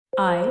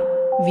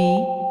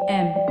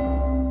IVM.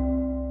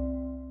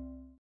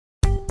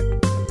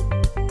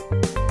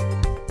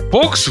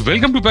 Folks,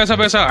 welcome to Paisa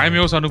Paisa. I'm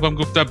your host Anupam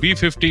Gupta,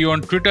 B50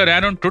 on Twitter.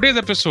 And on today's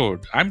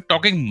episode, I'm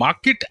talking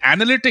market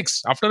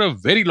analytics after a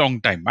very long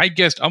time. My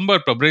guest, Amber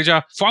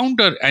Prabreja,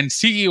 founder and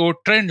CEO,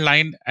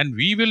 Trendlyne. And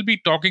we will be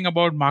talking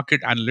about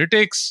market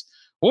analytics,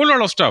 whole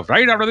lot of stuff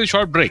right after the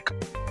short break.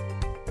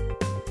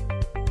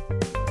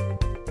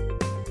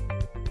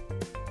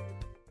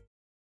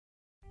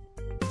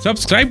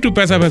 Subscribe to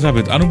Paisa Paisa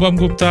with Anupam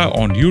Gupta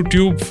on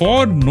YouTube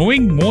for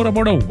knowing more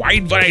about a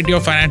wide variety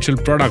of financial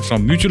products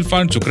from mutual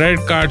funds to credit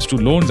cards to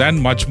loans and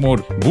much more.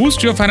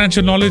 Boost your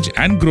financial knowledge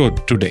and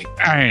growth today.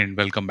 And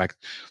welcome back.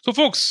 So,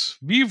 folks,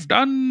 we've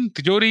done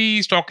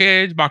Tijori, Stock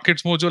Edge,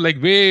 Markets Mojo like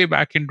way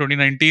back in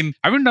 2019.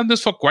 I haven't done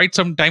this for quite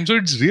some time. So,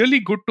 it's really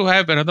good to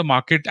have another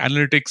market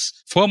analytics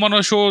firm on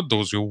our show.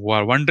 Those who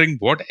are wondering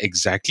what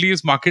exactly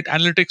is market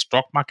analytics,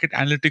 stock market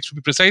analytics to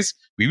be precise,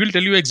 we will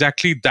tell you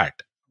exactly that.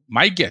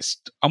 My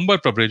guest, Amber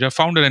Prabreja,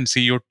 founder and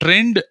CEO,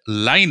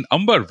 Trendlyne.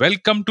 Amber,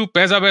 welcome to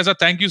Paisa Paisa.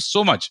 Thank you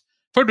so much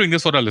for doing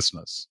this for our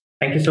listeners.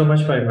 Thank you so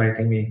much for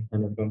inviting me,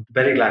 Anupam.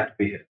 Very glad to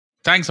be here.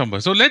 Thanks,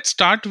 Amber. So let's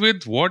start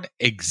with what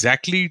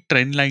exactly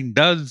Trendlyne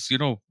does.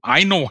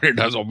 I know what it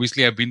does.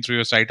 Obviously, I've been through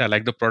your site. I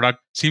like the product.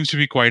 Seems to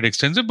be quite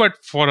extensive. But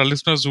for our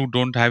listeners who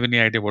don't have any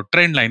idea what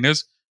Trendlyne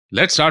is,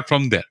 let's start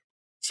from there.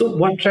 So,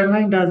 what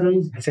Trendlyne does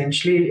is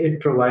essentially it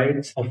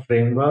provides a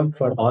framework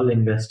for all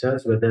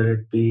investors, whether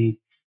it be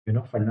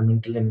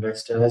fundamental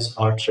investors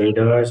or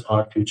traders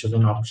or futures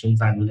and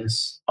options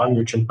analysts or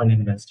mutual fund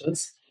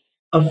investors,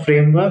 a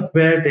framework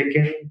where they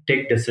can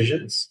take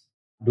decisions,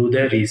 do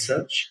their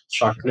research,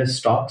 shortlist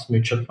stocks,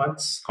 mutual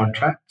funds,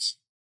 contracts,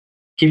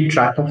 keep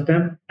track of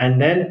them,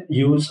 and then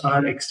use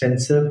our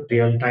extensive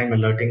real-time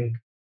alerting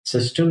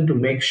system to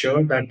make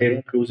sure that they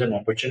don't lose an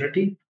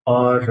opportunity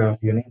or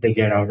they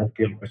get out of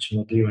the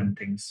opportunity when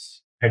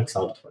things head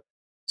south for them.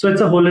 So it's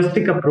a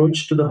holistic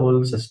approach to the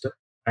whole system.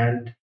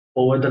 And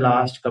over the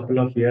last couple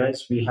of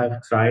years, we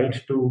have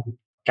tried to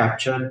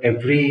capture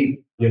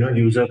every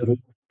user group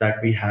that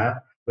we have,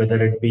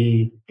 whether it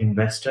be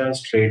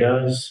investors,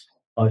 traders,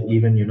 or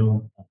even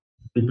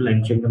people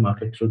entering the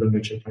market through the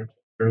mutual fund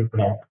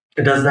program.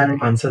 Does that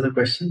answer the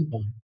question?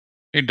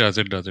 It does.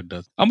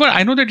 Amber,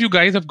 I know that you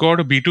guys have got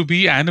a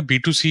B2B and a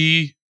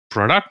B2C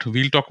product.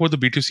 We'll talk about the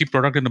B2C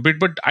product in a bit,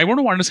 but I want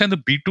to understand the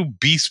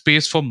B2B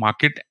space for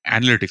market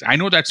analytics. I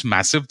know that's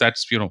massive.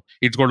 That's,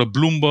 it's got a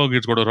Bloomberg,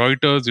 it's got a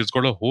Reuters, it's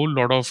got a whole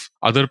lot of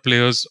other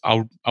players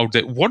out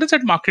there. What is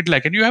that market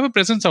like? And you have a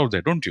presence out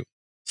there, don't you?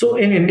 So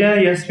in India,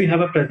 yes, we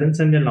have a presence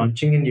and we're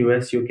launching in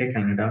US, UK,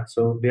 Canada.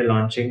 So we're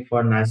launching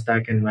for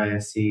NASDAQ,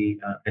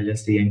 NYSE,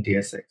 LSD, and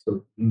TSX.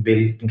 So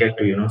we'll get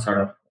to,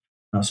 sort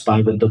of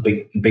spar with the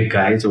big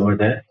guys over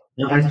there.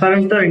 Now, as far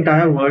as the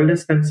entire world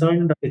is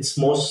concerned, it's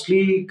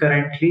mostly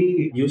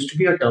currently used to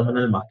be a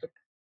terminal market,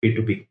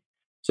 B2B.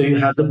 So you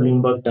have the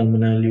Bloomberg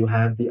terminal, you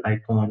have the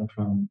Icon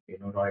from,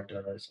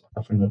 Reuters,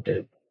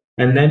 Affirmative,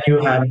 and then you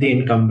have the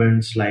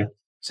incumbents like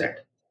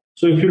SET.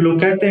 So if you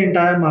look at the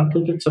entire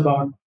market, it's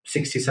about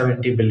 60,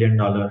 $70 billion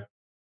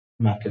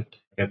market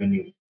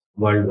revenue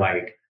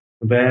worldwide,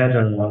 where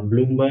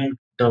Bloomberg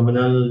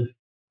terminal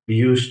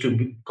used to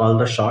be called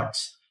the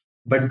shots.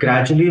 But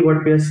gradually,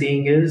 what we are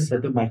seeing is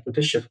that the market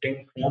is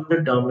shifting from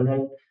the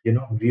terminal,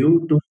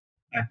 view to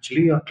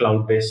actually a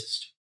cloud-based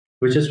system,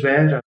 which is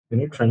where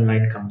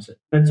Trendline comes in.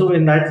 And so,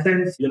 in that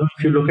sense,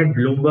 if you look at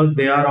Bloomberg,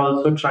 they are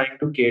also trying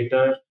to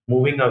cater,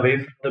 moving away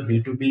from the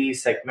B2B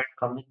segment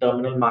from the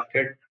terminal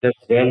market. They've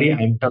really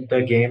amped up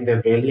their game.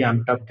 They've really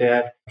amped up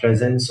their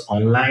presence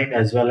online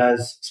as well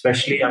as,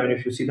 especially, I mean,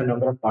 if you see the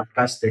number of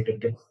podcasts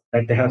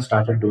that they have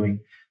started doing.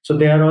 So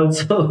they are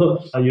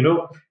also,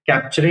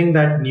 capturing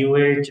that new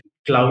age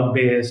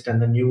cloud-based and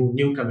the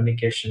new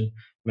communication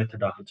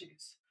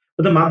methodologies.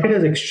 But the market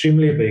is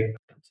extremely big.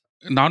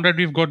 Now that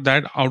we've got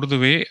that out of the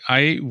way,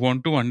 I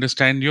want to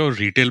understand your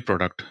retail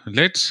product.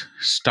 Let's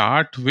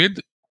start with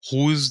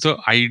who is the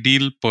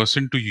ideal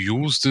person to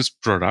use this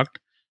product,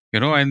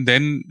 and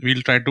then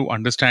we'll try to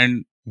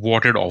understand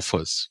what it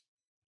offers.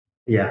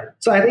 Yeah.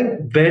 So I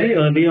think very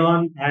early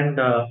on, and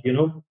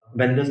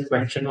when this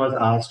question was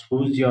asked,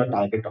 who's your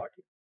target audience?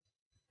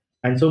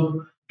 And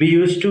so we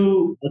used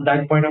to, at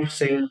that point of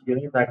sale,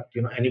 that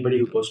anybody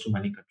who goes to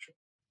money control.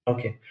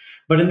 Okay.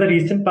 But in the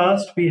recent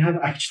past, we have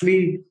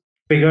actually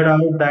figured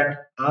out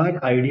that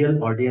our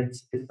ideal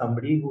audience is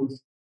somebody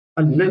who's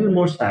a little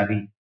more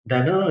savvy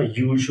than a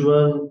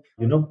usual,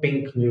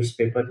 pink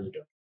newspaper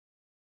reader.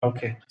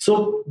 Okay.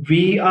 So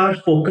we are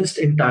focused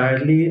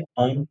entirely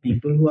on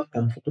people who are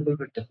comfortable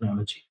with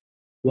technology,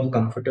 who are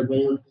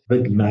comfortable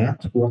with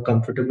math, who are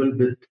comfortable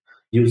with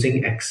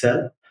using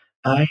Excel.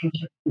 And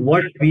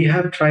what we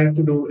have tried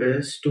to do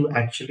is to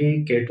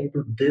actually cater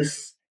to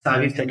this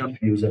savvy set of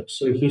users.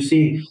 So if you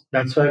see,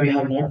 that's why we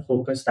have not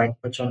focused that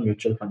much on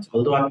mutual funds.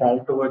 Although our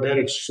product over there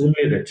is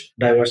extremely rich,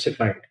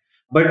 diversified.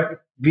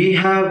 But we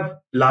have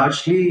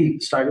largely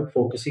started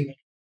focusing on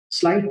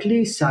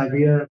slightly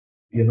savvier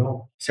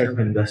set of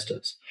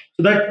investors.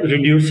 So that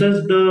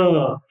reduces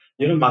the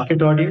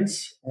market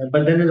audience,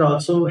 but then it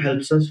also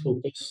helps us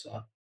focus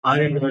our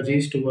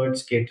energies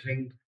towards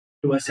catering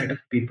to a set of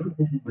people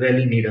who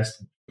really need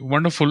us.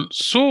 Wonderful.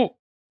 So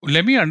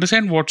let me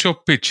understand what's your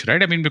pitch,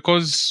 right? I mean,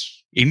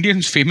 because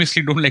Indians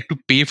famously don't like to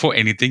pay for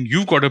anything.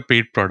 You've got a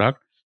paid product.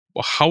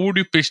 How would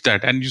you pitch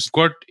that? And you've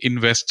got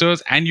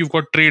investors and you've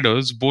got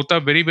traders. Both are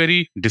very,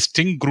 very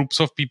distinct groups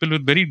of people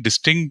with very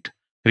distinct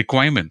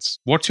requirements.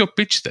 What's your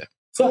pitch there?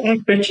 So our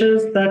pitch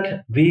is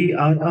that we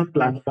are a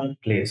platform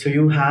play. So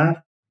you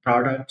have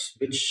products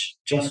which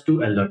just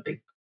do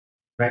alerting,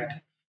 right?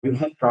 You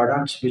have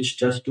products which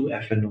just do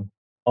FNO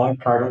or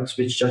products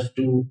which just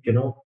do,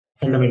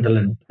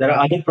 fundamental. There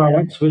are other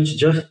products which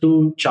just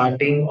do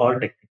charting or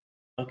technical.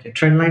 Okay.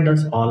 Trendline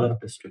does all of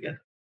this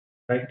together,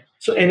 right?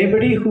 So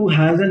anybody who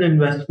has an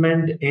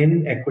investment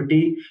in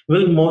equity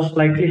will most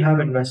likely have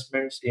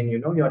investments in,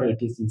 your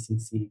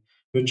LTCCC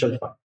mutual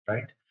fund,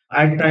 right?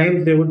 At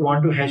times they would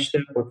want to hedge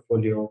their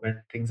portfolio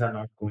when things are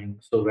not going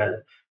so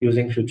well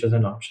using futures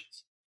and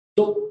options.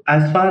 So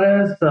as far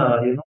as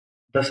the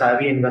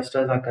savvy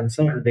investors are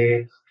concerned,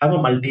 they have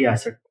a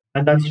multi-asset,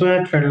 and that's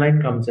where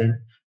Trendline comes in.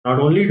 Not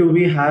only do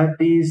we have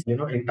these,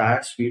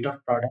 entire suite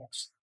of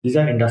products, these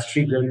are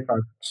industry grade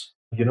products.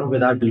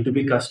 With our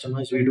B2B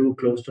customers, we do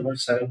close to about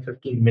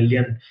 750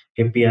 million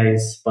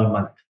APIs per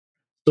month.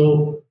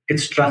 So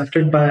it's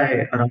trusted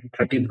by around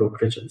 30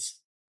 brokerages.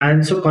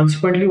 And so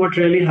consequently, what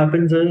really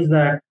happens is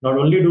that not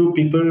only do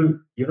people,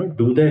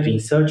 do their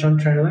research on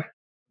Trendline,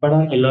 but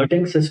our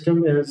alerting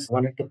system is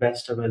one of the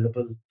best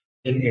available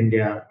in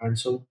India. And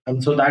so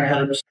that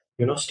helps,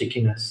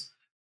 stickiness.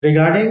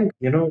 Regarding,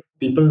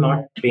 people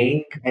not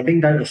paying, I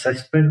think that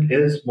assessment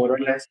is more or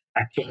less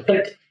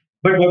accurate.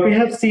 But what we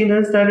have seen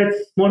is that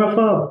it's more of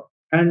a,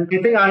 and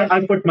I think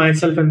I put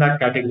myself in that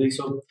category.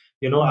 So,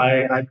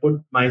 I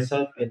put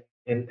myself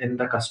in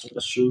the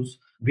customer's shoes.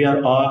 We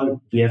are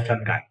all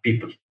VFM guy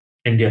people,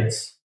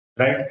 Indians,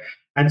 right?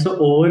 And so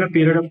over a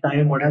period of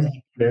time, what has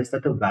happened is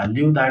that the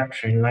value that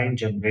Trendline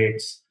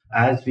generates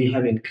as we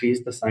have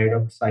increased the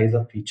size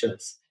of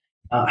features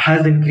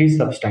has increased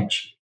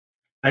substantially.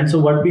 And so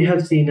what we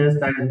have seen is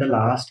that in the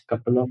last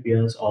couple of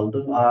years,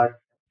 although our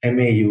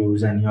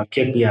MAUs and your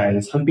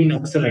KPIs have been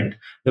excellent,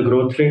 the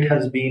growth rate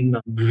has been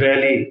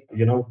really,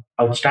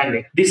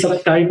 outstanding. The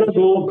subscriber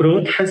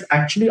growth has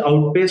actually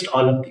outpaced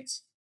all of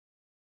these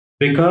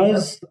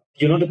because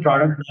the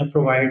product now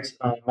provides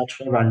much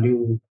more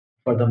value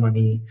for the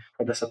money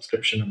for the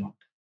subscription amount.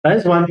 That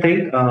is one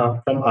thing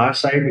from our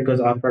side because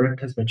our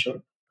product has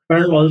matured.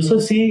 But I also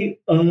see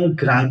a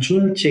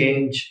gradual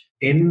change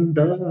in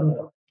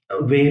the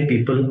way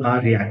people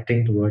are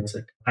reacting towards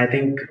it. I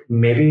think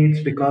maybe it's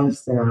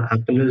because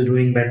Apple is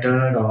doing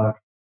better, or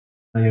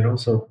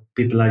so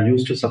people are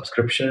used to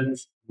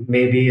subscriptions.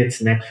 Maybe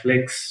it's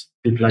Netflix.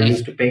 People are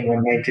used to paying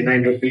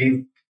 199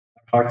 rupees,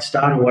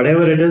 Hotstar,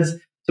 whatever it is.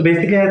 So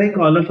basically, I think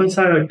all of us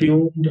are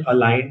attuned,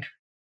 aligned to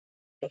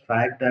the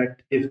fact that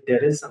if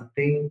there is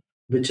something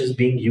which is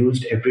being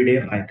used every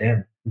day by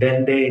them,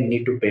 then they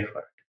need to pay for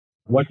it.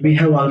 What we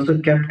have also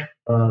kept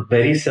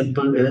very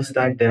simple is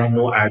that there are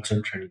no ads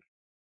on Trendlyne.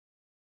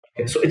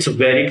 Okay, so it's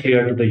very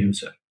clear to the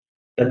user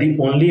that the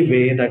only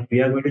way that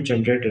we are going to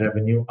generate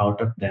revenue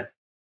out of them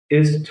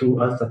is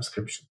through a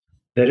subscription.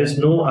 There is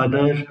no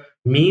other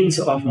means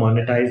of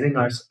monetizing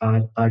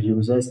our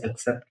users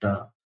except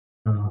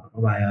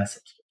via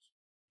subscription.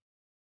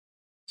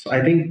 So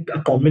I think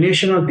a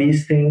combination of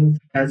these things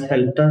has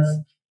helped us.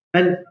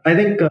 And I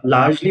think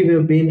largely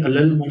we've been a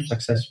little more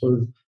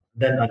successful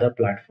than other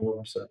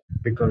platforms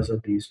because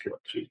of these two or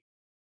three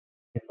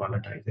in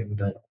monetizing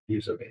the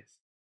user base.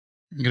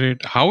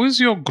 Great. How is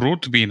your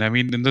growth been? I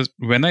mean,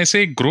 when I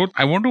say growth,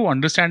 I want to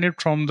understand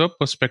it from the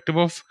perspective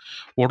of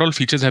what all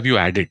features have you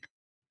added,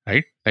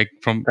 right? Like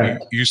from Right.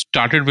 you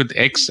started with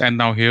X and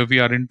now here we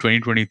are in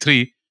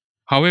 2023.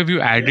 How have you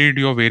added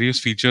your various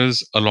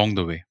features along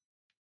the way?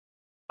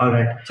 All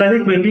right. So I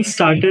think when we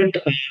started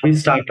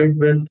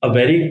with a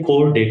very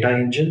core data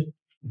engine,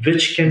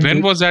 which can When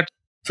do. was that?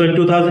 So in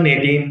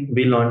 2018,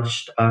 we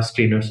launched our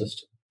screener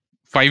system.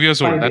 5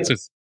 years old. Five That's it.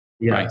 years.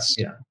 Yeah, Nice.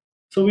 yeah.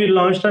 So we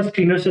launched our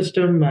screener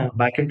system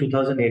back in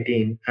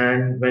 2018,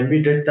 and when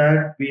we did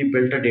that, we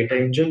built a data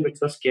engine which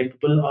was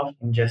capable of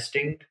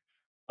ingesting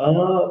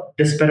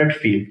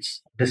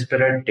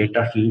disparate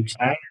data feeds,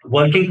 and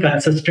working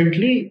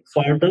consistently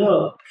for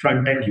the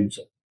front end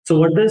user. So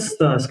what this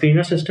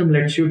screener system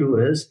lets you do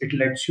is it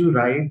lets you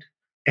write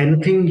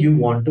anything you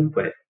want to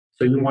query.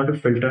 So you want to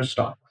filter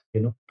stocks,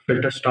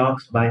 filter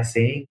stocks by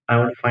saying, I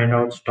want to find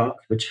out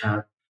stocks which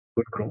have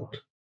good growth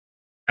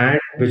and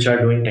which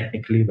are doing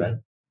technically well.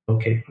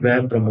 Okay,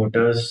 where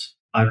promoters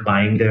are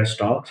buying their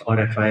stocks or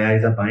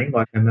FIIs are buying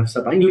or MFs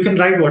are buying, you can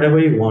write whatever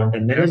you want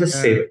and then you just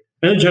save it.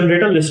 And it'll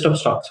generate a list of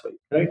stocks for you,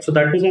 right? So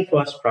that was our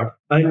first product.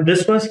 And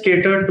this was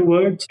catered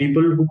towards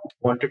people who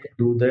wanted to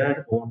do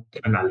their own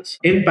analysis.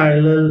 In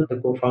parallel, the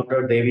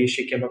co-founder Devi,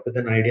 she came up with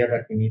an idea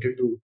that we needed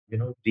to,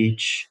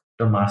 reach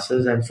the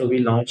masses. And so we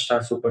launched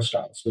our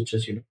superstars, which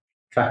is,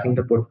 tracking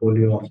the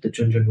portfolio of the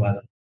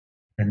Junjunwala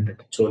and the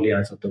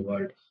Cholias of the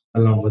world,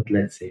 along with,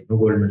 let's say, the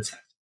Goldman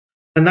Sachs.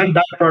 And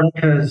that product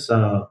has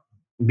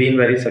been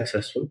very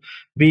successful.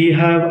 We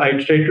have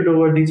iterated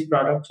over these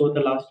products over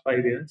the last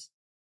 5 years,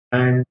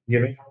 and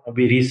we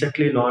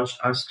recently launched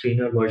our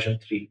screener version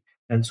 3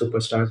 and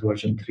superstars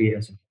version 3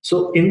 as well.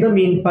 So in the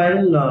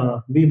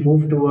meanwhile, we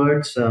move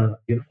towards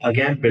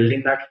again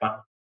building that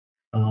fund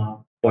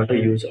for the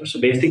user. So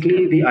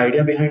basically, the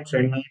idea behind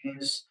Trendline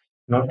is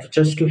not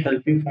just to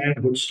help you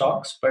find good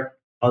stocks, but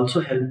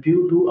also help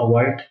you to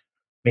avoid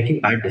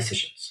making bad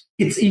decisions.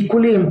 It's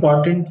equally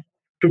important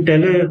to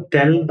tell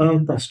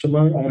a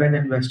customer or an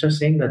investor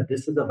saying that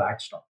this is a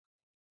bad stock,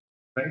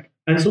 right?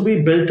 And so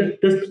we built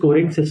this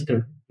scoring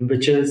system,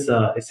 which is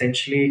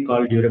essentially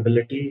called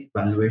durability,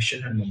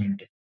 valuation, and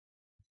momentum.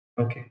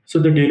 Okay. So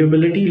the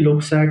durability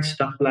looks at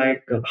stuff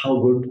like how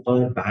good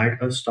or bad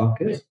a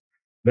stock is,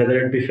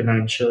 whether it be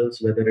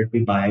financials, whether it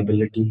be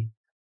viability,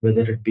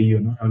 whether it be,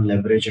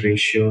 leverage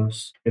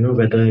ratios,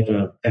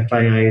 whether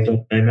FIIs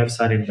or MFs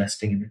are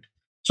investing in it.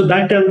 So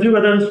that tells you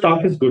whether a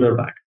stock is good or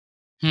bad,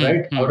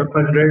 right? Hmm. Out of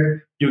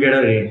 100, you get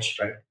a range,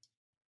 right?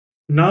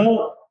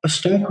 Now, a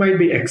stock might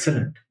be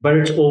excellent, but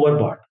it's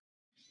overbought,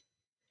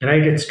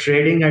 right? It's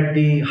trading at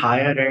the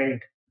higher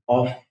end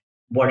of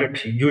what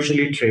it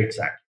usually trades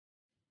at.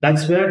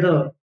 That's where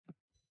the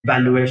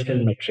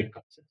valuation metric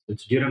comes in.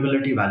 It's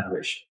durability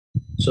valuation.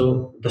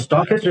 So the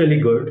stock is really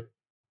good,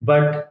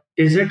 but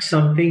is it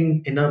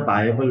something in a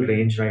viable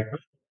range right now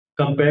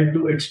compared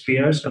to its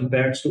peers,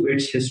 compared to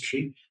its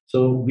history?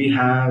 So we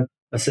have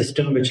a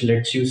system which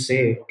lets you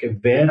say, okay,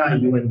 where are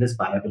you in this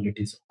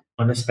viability zone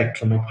on a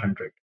spectrum of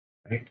 100,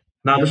 right?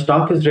 Now the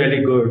stock is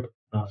really good.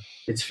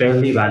 It's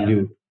fairly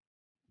valued,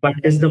 but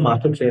is the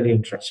market really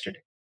interested?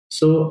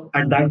 So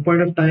at that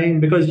point of time,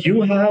 because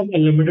you have a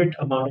limited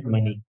amount of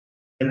money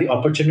and the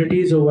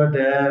opportunities over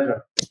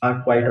there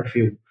are quite a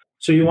few.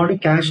 So you want to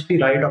catch the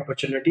right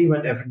opportunity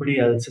when everybody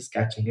else is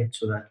catching it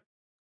so that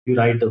you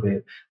ride the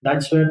wave.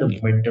 That's where the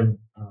momentum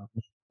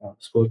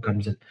score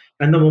comes in.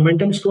 And the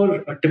momentum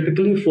score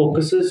typically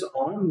focuses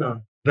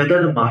on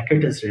whether the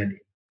market is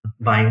really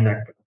buying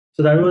that.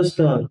 So that was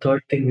the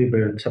third thing we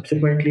built.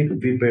 Subsequently,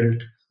 we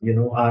built,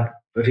 our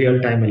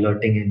real-time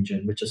alerting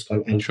engine, which is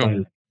called Alpha Sure.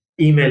 Alert.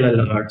 Email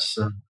alerts.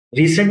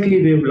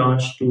 Recently, we've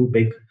launched two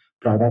big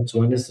products.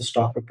 One is the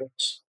stock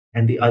reports,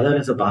 and the other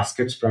is a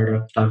baskets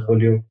product,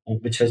 Starfolio,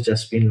 which has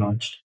just been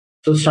launched.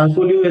 So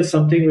Starfolio is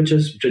something which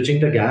is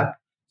bridging the gap.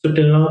 So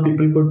till now,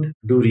 people could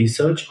do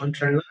research on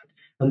Trendline,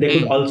 and they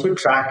could Hmm. also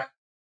track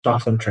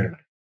stocks on Trendline,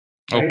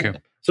 Okay.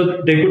 right?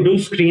 So they could do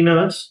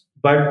screeners,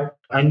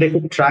 and they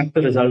could track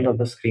the result of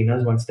the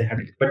screeners once they had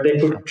it, but they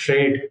could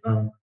trade.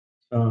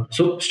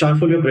 So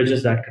Starfolio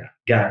bridges that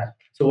gap.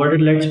 So what it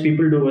lets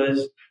people do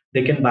is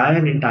they can buy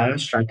an entire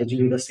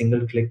strategy with a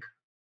single click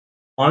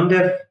on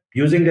their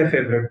using their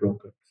favorite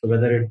broker. So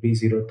whether it be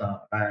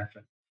Zerota,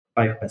 IFM,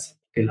 5%,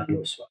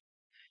 Tilalo,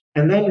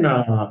 and then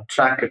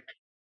track it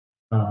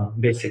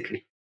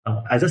basically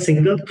as a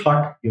single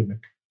thought unit.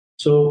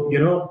 So,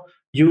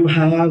 you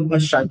have a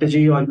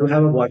strategy or you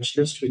have a watch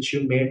list which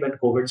you made when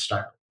COVID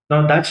started.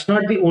 Now, that's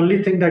not the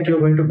only thing that you're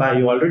going to buy.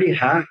 You already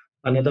have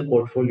another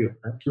portfolio.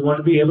 Right? You want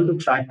to be able to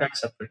track that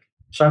separately.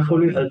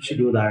 Startfolio helps you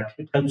do that.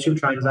 It helps you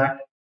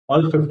transact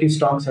all 50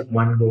 stocks at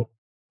one go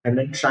and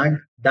then track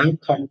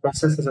that thought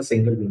process as a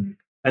single unit.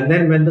 And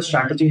then when the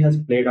strategy has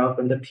played out,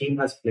 when the theme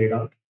has played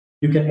out,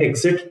 you can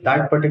exit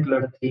that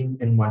particular theme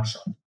in one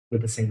shot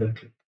with a single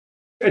click.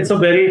 It's a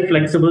very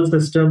flexible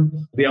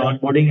system. We are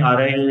onboarding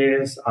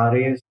RAs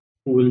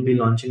who will be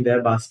launching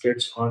their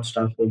baskets on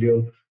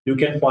Starfolio. You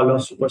can follow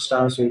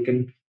superstars, so you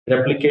can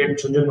replicate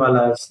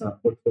Chunjunwala's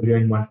portfolio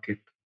in one click,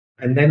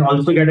 and then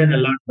also get an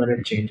alert when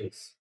it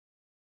changes.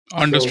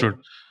 Understood.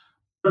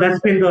 So that's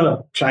been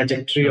the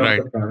trajectory of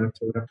Right. the product.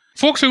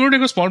 Folks, we're going to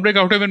take a small break.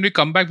 After, when we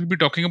come back, we'll be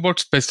talking about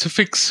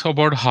specifics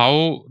about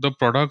how the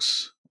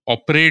products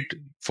operate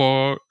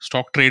for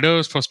stock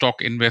traders, for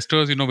stock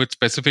investors, with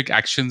specific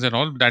actions and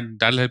all.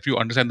 That'll help you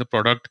understand the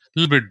product a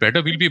little bit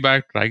better. We'll be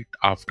back right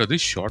after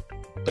this short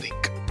break.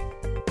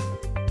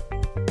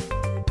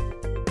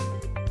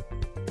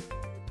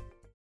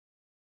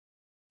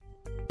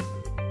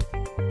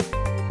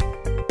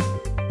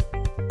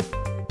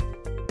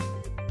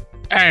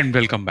 And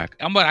welcome back.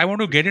 Amber, I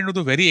want to get into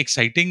the very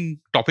exciting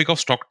topic of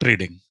stock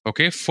trading.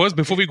 Okay. First,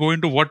 before we go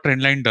into what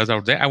Trendline does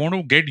out there, I want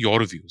to get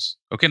your views.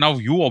 Okay. Now,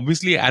 you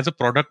obviously, as a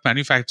product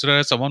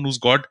manufacturer, someone who's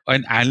got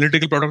an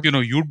analytical product,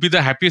 you'd be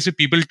the happiest if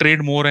people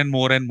trade more and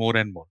more and more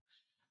and more.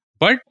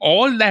 But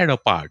all that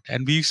apart,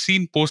 and we've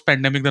seen post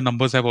pandemic, the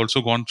numbers have also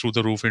gone through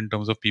the roof in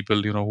terms of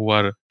people, who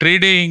are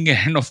trading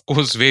and, of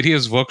course,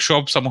 various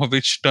workshops, some of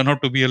which turn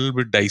out to be a little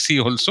bit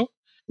dicey also.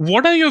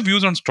 What are your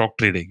views on stock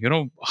trading?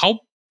 How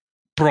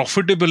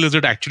profitable is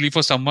it actually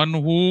for someone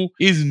who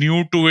is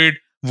new to it,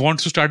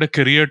 wants to start a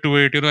career to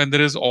it, and there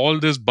is all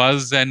this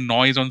buzz and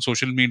noise on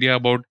social media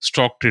about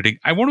stock trading?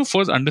 I want to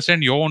first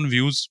understand your own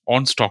views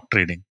on stock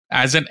trading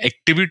as an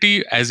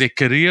activity, as a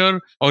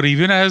career, or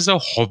even as a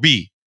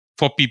hobby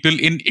for people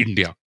in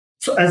India.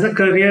 So as a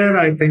career,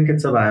 I think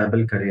it's a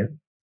viable career.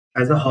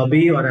 As a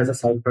hobby or as a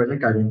side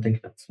project, I don't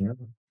think that's.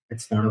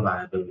 it's not a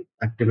viable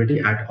activity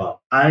at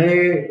all.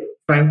 I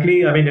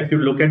frankly, I mean, if you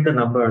look at the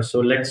numbers,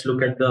 so let's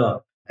look at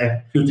the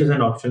futures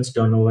and options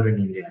turnover in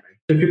India. Right?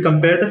 So if you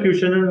compare the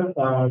futures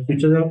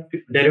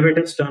and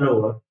derivatives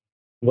turnover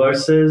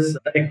versus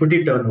the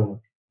equity turnover,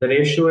 the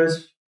ratio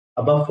is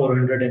above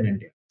 400 in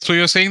India. So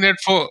you're saying that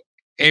for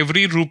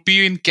every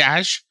rupee in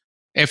cash,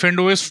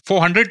 F&O is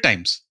 400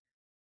 times.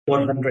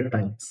 400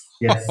 times.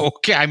 Yes.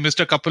 Okay, I missed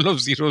a couple of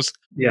zeros.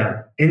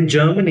 Yeah. In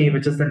Germany,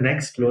 which is the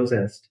next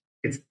closest,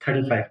 it's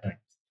 35 times.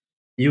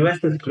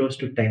 US is close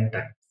to 10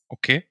 times.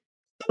 Okay.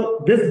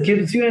 So this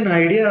gives you an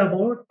idea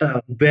about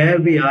where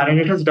we are, and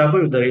it has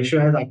doubled. The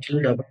ratio has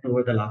actually doubled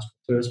over the last.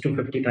 So it was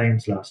 250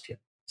 times last year.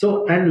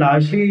 So, and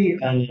largely,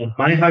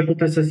 my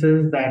hypothesis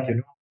is that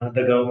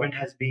the government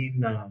has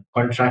been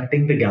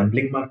contracting the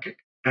gambling market,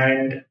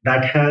 and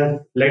that has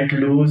let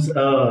loose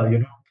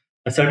a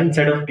certain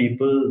set of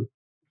people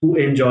who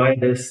enjoy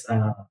this,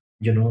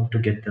 to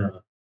get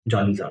the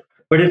jollies out.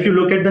 But if you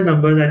look at the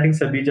numbers, I think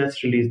Sabi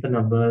just released the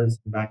numbers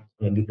back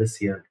early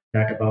this year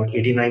that about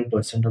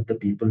 89% of the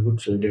people who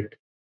traded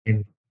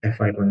in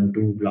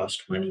FY22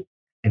 lost money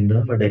in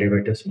the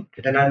derivatives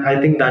market. And I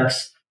think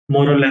that's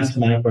more or less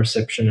my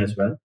perception as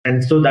well.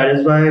 And so that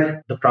is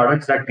why the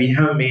products that we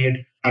have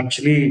made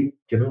actually,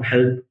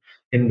 help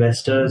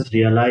investors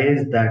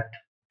realize that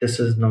this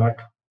is not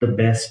the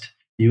best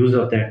use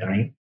of their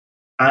time.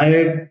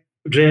 I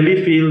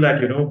really feel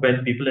that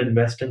when people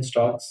invest in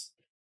stocks,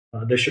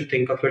 they should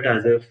think of it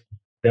as if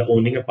they're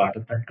owning a part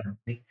of that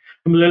company.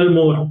 I'm a little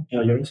more,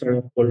 sort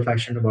of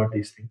old-fashioned about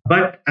these things.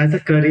 But as a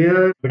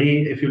career,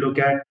 if you look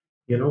at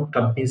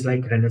companies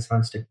like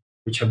Renaissance Tech,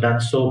 which have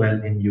done so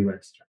well in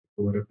US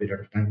over a period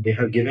of time, they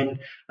have given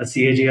a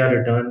CAGR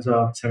returns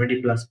of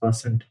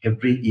 70+%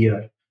 every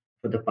year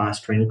for the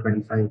past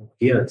 20-25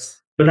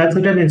 years. But that's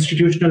at an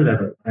institutional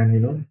level,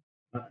 and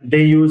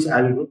they use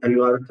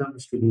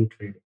algorithms to do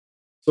trading.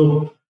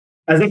 So,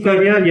 as a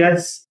career,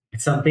 yes,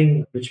 it's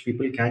something which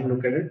people can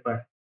look at it,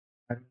 but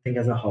I think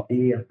as a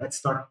hobby,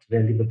 that's not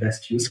really the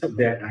best use of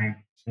their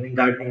time. I think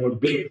gardening would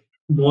be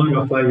more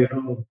of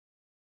a,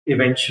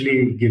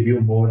 eventually give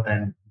you more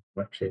than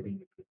what trading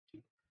would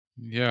give.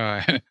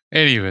 Yeah.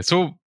 Anyway,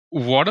 so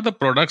what are the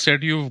products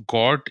that you've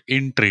got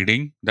in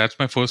trading? That's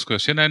my first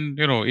question. And,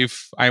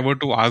 if I were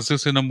to ask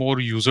this in a more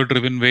user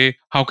driven way,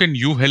 how can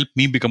you help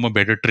me become a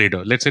better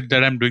trader? Let's say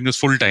that I'm doing this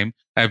full time.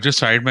 I've just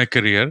started my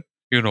career.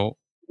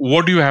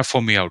 What do you have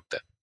for me out there?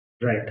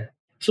 Right.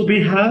 So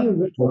we have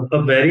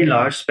a very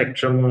large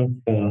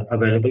spectrum of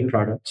available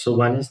products. So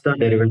one is the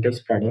derivatives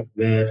product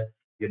where,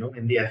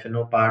 in the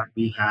FNO part,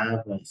 we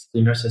have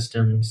screener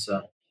systems,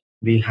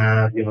 we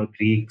have,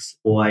 Greeks,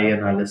 OI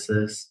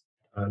analysis,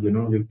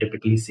 you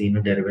typically see in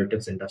the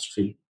derivatives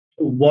industry.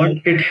 What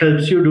it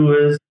helps you do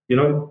is,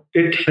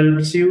 it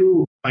helps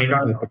you find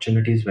out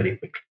opportunities very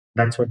quickly.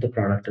 That's what the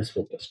product is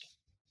focused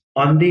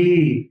on. On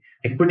the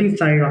equity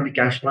side, on the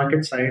cash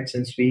market side,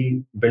 since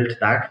we built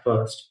that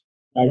first,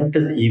 product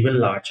is even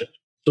larger.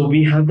 So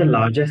we have the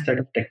largest set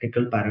of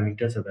technical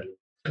parameters available.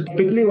 So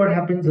typically, what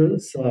happens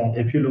is,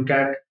 if you look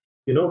at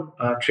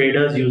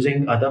traders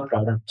using other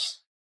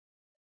products,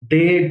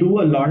 they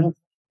do a lot of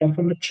stuff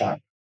on the chart,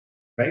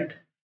 right?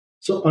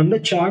 So on the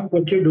chart,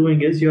 what you're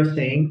doing is you're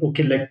saying,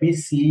 okay, let me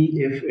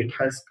see if it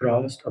has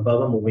crossed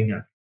above a moving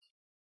average,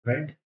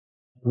 right?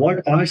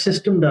 What our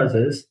system does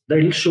is that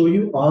it'll show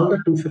you all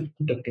the 250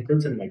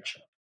 technicals in one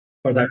shot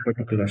for that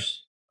particular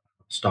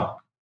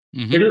stock.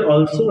 Mhm. It'll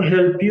also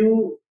help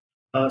you.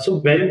 So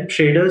when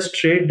traders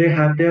trade, they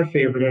have their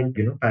favorite,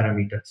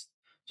 parameters.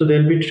 So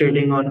they'll be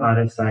trading on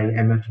RSI,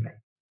 MFI,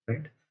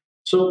 right?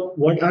 So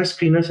what our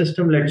screener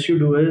system lets you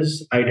do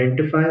is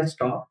identify a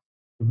stock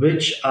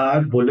which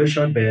are bullish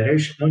or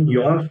bearish on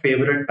your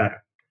favorite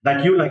parameter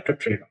that you like to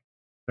trade on,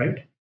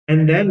 right?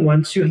 And then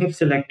once you have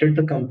selected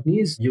the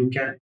companies, you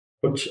can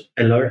put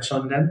alerts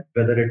on them,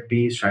 whether it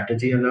be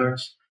strategy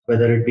alerts,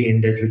 whether it be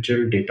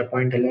individual data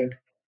point alert.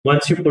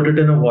 Once you put it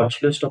in a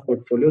watch list or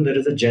portfolio, there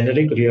is a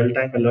generic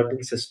real-time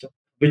alerting system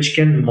which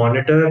can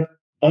monitor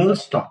all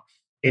stocks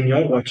in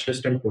your watch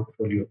list and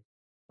portfolio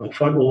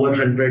for over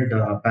 100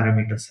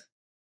 parameters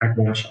at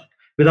one shot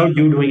without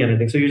you doing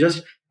anything. So you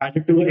just add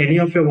it to any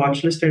of your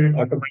watch list and it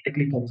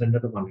automatically comes under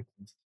the monitoring.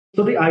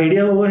 So the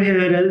idea over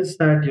here is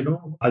that,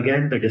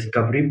 again, the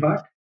discovery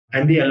part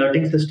and the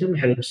alerting system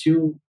helps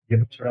you,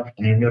 sort of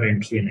time your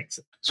entry and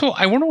exit. So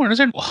I want to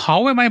understand,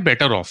 how am I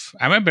better off?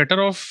 Am I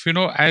better off,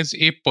 as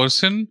a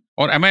person,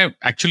 or am I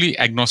actually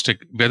agnostic?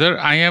 Whether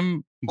I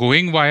am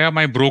going via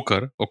my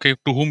broker, okay,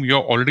 to whom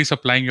you're already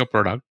supplying your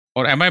product,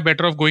 or am I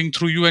better off going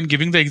through you and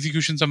giving the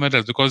execution somewhere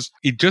else? Because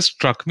it just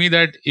struck me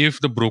that if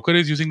the broker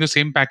is using the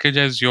same package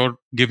as you're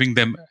giving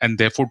them, and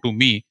therefore to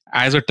me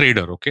as a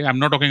trader, okay, I'm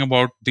not talking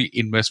about the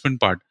investment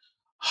part.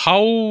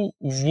 How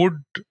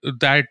would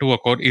that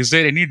work, or is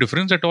there any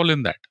difference at all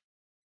in that?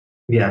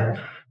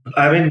 Yeah.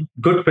 I mean,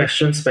 good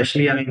question,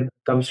 especially, I mean,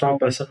 comes from a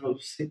person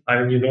who's, I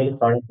mean, you know the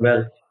product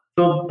well.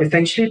 So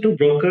essentially, to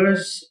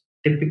brokers,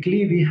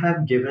 typically we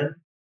have given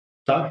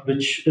stuff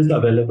which is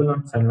available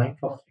on Trendlyne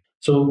for free.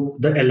 So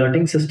the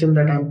alerting system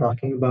that I'm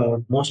talking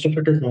about, most of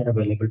it is not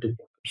available to you.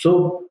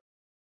 So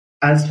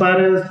as far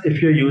as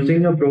if you're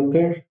using a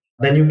broker,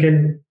 then you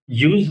can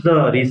use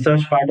the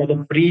research part or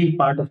the free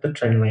part of the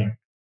Trendline,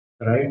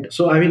 right?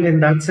 So I mean,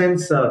 in that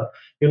sense, the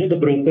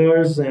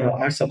brokers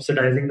are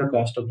subsidizing the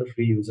cost of the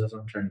free users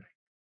on Trendline,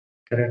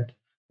 correct?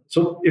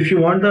 So if you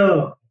want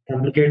the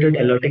complicated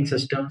alerting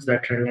systems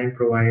that Trendline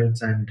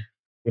provides and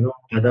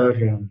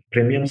other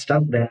premium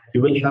stuff, then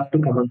you will have to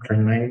come on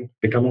Trendline,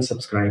 become a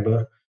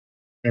subscriber,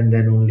 and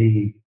then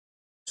only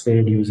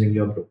trade using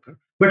your broker.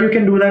 But you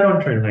can do that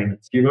on Trendline.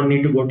 You don't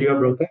need to go to your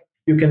broker.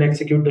 You can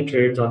execute the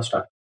trades on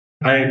stock.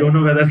 I don't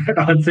know whether that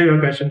answers your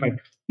question, but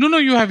No, no,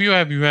 you have.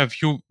 yeah,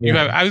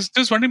 I was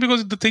just wondering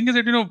because the thing is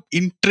that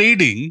in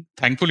trading,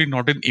 thankfully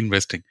not in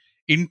investing.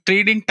 In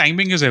trading,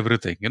 timing is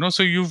everything.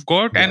 So you've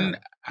got yeah, an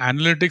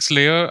analytics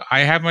layer.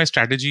 I have my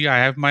strategy. I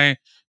have my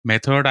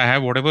method. I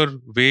have whatever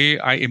way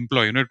I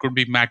employ. It could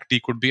be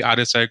MACD, could be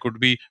RSI, could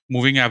be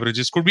moving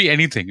averages, could be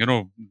anything.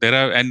 There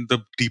are, and the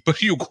deeper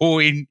you go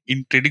in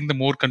trading, the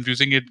more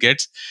confusing it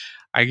gets.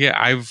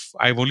 I've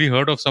only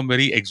heard of some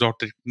very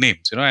exotic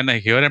names. And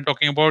here I'm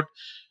talking about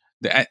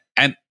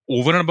and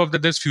over and above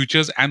that there's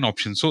futures and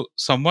options. So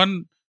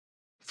someone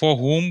for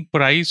whom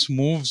price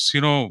moves,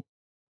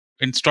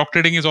 in stock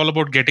trading is all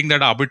about getting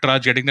that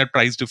arbitrage, getting that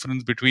price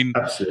difference between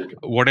absolutely.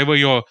 whatever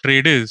your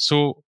trade is.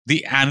 So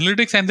the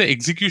analytics and the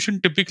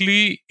execution,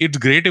 typically it's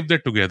great if they're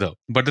together,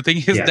 but the thing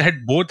is Yeah, that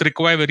both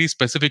require very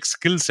specific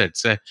skill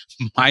sets.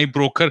 My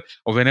broker,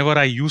 whenever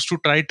I used to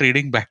try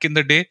trading back in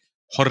the day,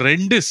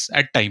 horrendous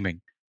at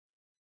timing,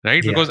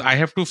 right? Because yeah, I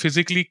have to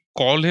physically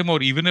call him,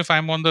 or even if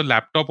I'm on the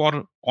laptop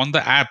or on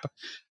the app,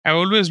 I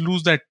always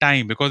lose that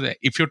time, because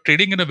if you're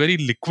trading in a very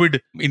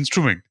liquid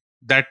instrument,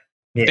 that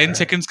 10 yeah,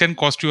 seconds can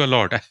cost you a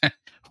lot yeah,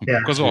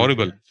 because absolutely.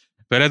 horrible.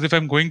 Whereas if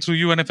I'm going through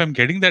you and if I'm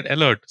getting that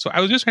alert, so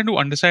I was just trying to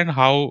understand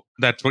how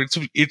that works.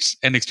 So it's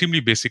an extremely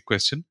basic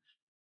question,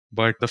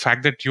 but the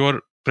fact that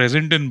you're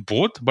present in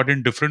both but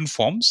in different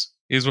forms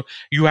is.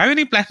 You have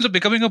any plans of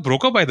becoming a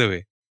broker, by the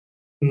way?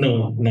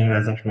 No, not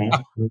as of now.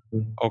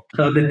 Okay,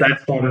 So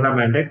that's not in our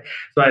mandate.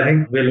 So I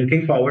think we're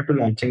looking forward to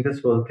launching this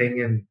whole thing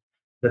in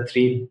the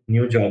three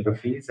new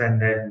geographies,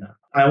 and then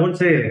I won't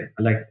say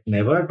like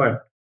never,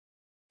 but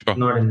sure.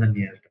 not in the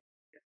near.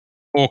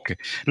 Okay,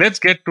 let's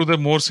get to the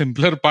more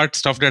simpler part,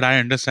 stuff that I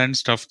understand,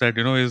 stuff that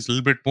is a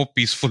little bit more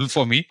peaceful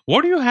for me.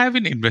 What do you have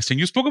in investing?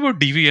 You spoke about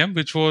DVM,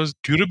 which was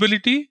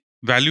durability,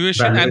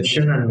 valuation, and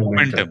Valuation and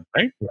momentum. momentum,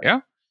 right? Yeah, Yeah.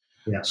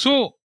 yeah.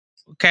 So,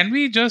 can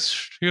we just,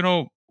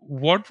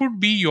 what would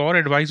be your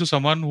advice to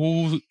someone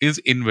who is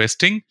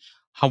investing?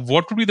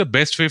 What would be the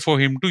best way for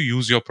him to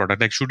use your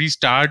product? Like, should he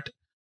start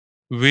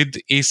with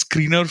a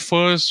screener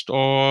first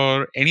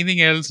or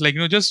anything else? Like,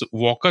 just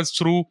walk us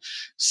through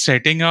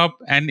setting up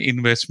an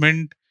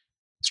investment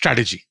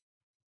strategy.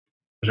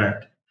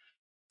 Right.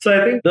 So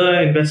I think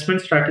the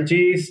investment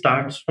strategy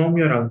starts from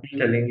your uncle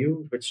telling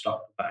you which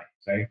stock to buy,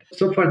 right?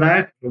 So for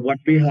that, what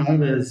we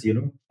have is,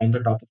 on the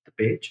top of the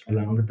page,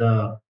 along with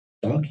the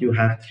stock, you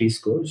have three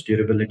scores: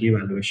 durability,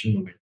 valuation,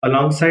 moment.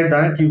 Alongside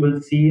that, you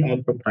will see a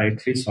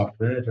proprietary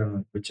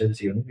software, which is,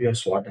 your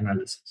SWOT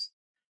analysis: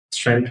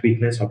 strength,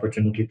 weakness,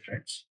 opportunity,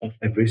 threats of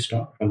every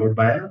stock, followed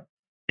by a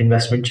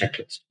investment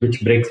checklist,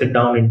 which breaks it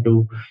down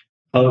into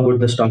how good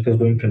the stock is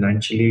doing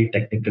financially,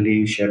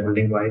 technically,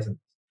 shareholding wise,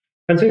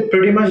 and so it's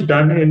pretty much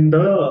done in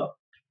the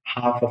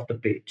half of the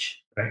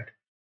page, right?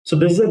 So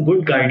this is a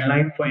good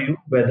guideline for you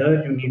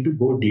whether you need to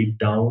go deep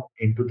down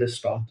into the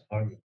stock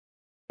or not,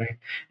 right?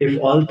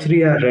 If all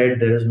three are red,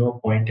 there is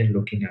no point in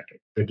looking at it,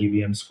 the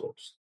DVM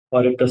scores.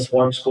 Or if the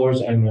SWOT scores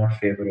are not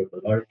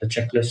favorable, or if the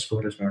checklist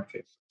score is not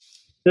favorable,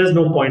 there's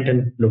no point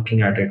in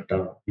looking at it,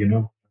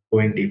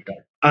 going deep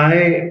down.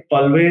 I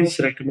always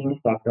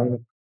recommend top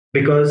down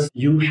because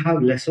you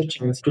have lesser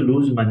chance to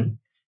lose money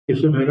if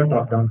you're doing a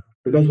top down.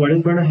 Because what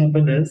is going to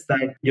happen is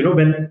that,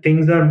 when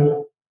things are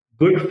more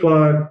good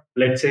for,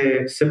 let's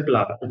say,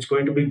 Cipla, it's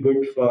going to be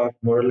good for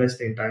more or less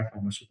the entire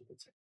pharmaceutical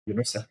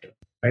sector, sector,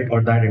 right?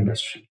 Or that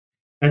industry.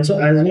 And so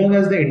as long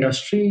as the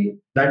industry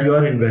that you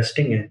are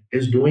investing in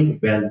is doing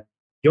well,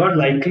 your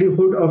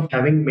likelihood of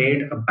having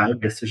made a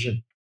bad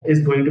decision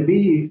is going to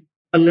be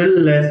a little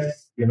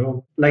less,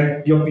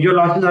 like your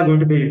losses are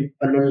going to be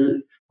a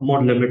little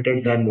more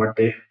limited than what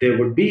they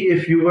would be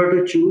if you were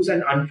to choose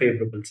an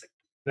unfavorable sector,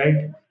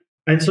 right?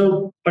 And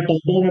so a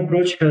top-down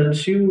approach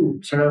helps you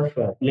sort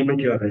of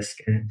limit your risk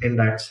in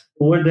that.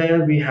 Over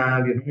there, we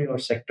have your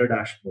sector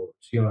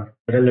dashboards, your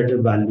relative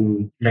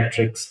value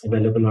metrics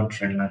available on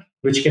Trendline,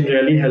 which can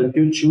really help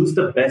you choose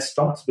the best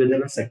stocks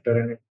within a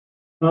sector.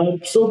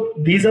 And so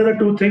these are the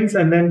two things.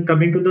 And then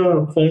coming to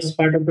the first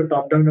part of the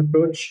top-down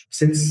approach,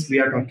 since we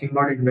are talking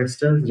about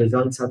investors,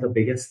 results are the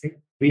biggest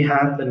thing. We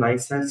have the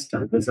nicest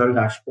result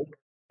dashboard,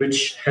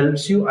 which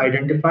helps you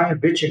identify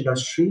which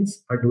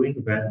industries are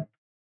doing well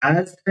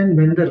as and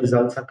when the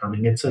results are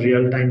coming. It's a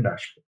real-time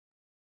dashboard.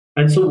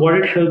 And so what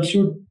it helps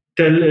you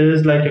tell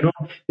is like,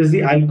 is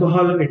the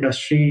alcohol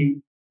industry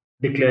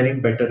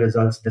declaring better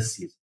results this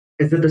season?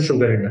 Is it the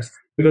sugar industry?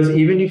 Because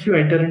even if you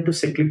enter into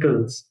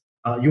cyclicals,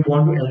 you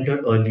want to enter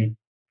early,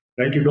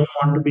 right? You don't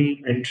want to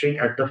be entering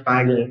at the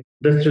fag end.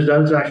 This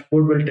results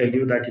dashboard will tell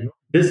you that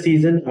this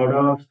season out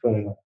of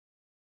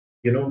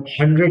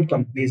 100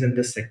 companies in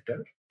this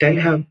sector, 10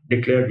 have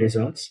declared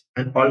results,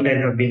 and all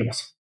 10 have been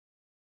awesome,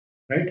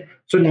 right?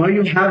 So now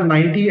you have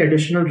 90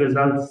 additional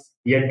results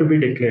yet to be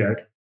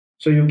declared.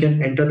 So you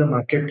can enter the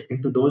market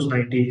into those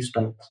 90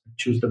 stocks and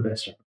choose the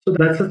best one. So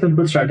that's a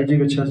simple strategy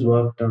which has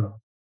worked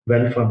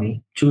well for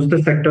me. Choose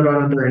the sector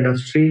or the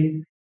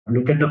industry,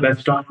 look at the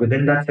best stock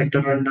within that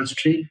sector or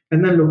industry,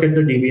 and then look at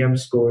the DVM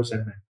scores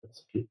and then.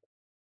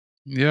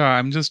 Yeah,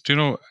 I'm just,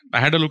 I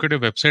had a look at your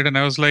website and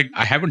I was like,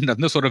 I haven't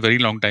done this for a very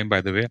long time, by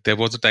the way. There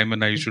was a time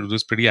when I used to do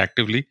this pretty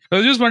actively. I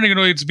was just wondering,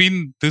 it's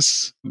been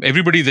this,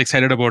 everybody's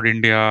excited about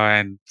India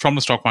and from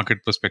the stock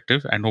market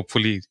perspective, and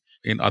hopefully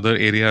in other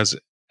areas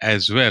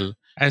as well.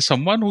 As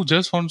someone who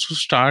just wants to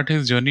start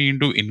his journey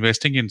into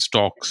investing in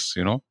stocks,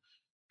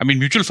 I mean,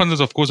 mutual funds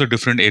is of course a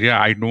different area.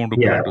 I don't want to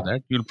go Yeah, into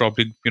that. You'll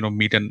probably,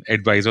 meet an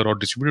advisor or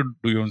distributor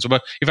to you. So,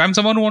 but if I'm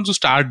someone who wants to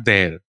start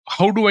there,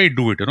 how do I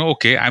do it?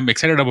 Okay, I'm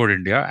excited about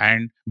India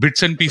and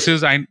bits and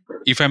pieces.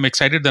 If I'm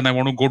excited, then I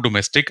want to go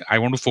domestic. I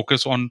want to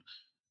focus on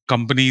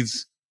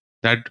companies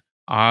that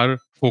are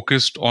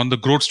focused on the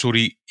growth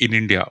story in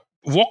India.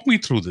 Walk me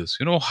through this.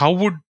 How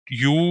would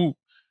you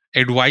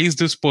advise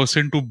this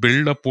person to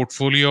build a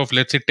portfolio of,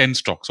 let's say, 10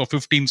 stocks or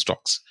 15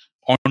 stocks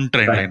on right.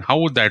 Trendline? How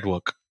would that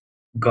work?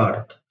 Got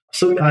it.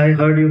 So I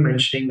heard you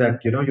mentioning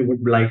that you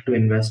would like to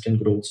invest in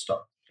growth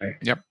stock, right?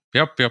 Yep,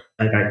 yep, yep.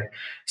 Right.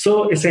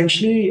 So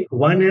essentially,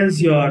 one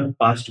is your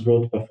past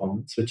growth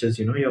performance, which is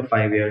your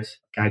 5 years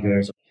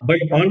CAGRs. But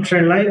on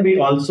Trendline, we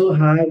also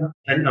have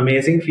an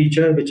amazing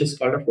feature which is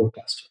called a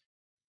forecaster,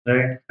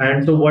 right?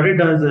 And so what it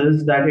does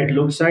is that it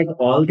looks at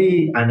all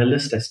the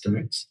analyst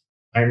estimates,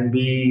 and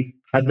we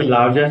have the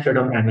largest set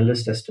of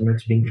analyst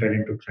estimates being fed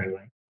into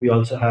Trendline. We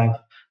also have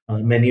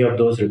many of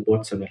those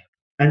reports available.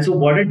 And so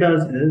what it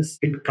does is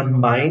it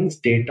combines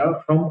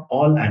data from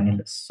all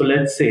analysts. So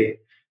let's say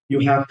you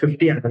have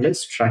 50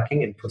 analysts tracking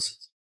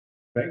Infosys,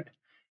 right?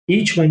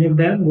 Each one of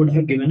them would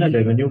have given a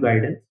revenue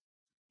guidance,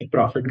 a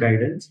profit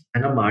guidance,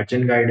 and a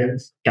margin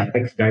guidance,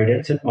 capex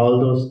guidance, and all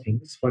those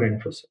things for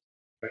Infosys.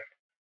 Right?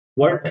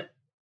 What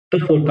the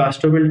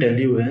forecaster will tell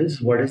you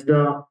is what is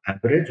the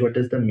average, what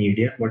is the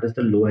median, what is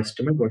the low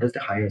estimate, what is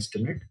the high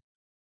estimate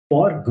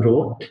for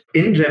growth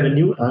in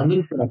revenue and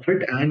in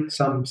profit and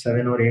some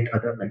 7 or 8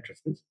 other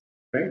matrices,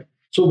 right?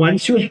 So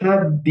once you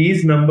have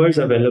these numbers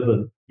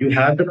available, you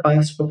have the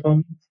past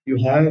performance,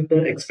 you have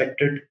the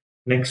expected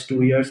next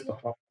 2 years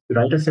performance. You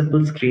write a simple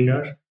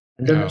screener,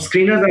 and the Yeah,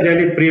 screeners are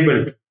really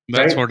pre-built,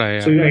 that's right? what I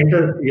So am. you Yeah.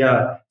 enter,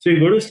 yeah. So you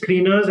go to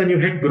screeners and you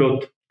hit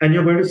growth, and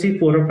you're going to see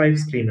 4 or 5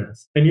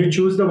 screeners, and you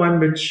choose the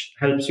one which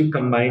helps you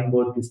combine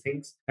both these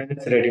things, and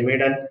it's ready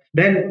made. And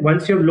then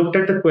once you've looked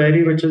at the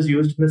query which is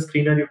used in the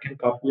screener, you can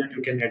copy it,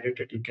 you can edit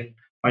it, you can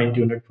fine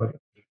tune it for your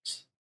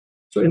needs.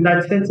 So in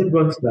that sense, it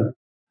works well.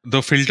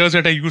 The filters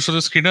that I use for the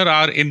screener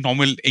are in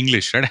normal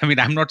English, right? I mean,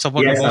 I'm not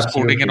someone who Yes, knows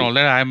coding and absolutely. all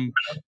that. I'm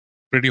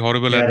pretty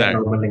horrible They at are in that.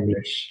 normal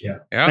English. Yeah.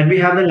 Yeah. And we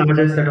have the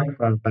largest set of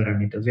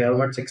parameters. We have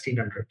about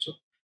 1600. So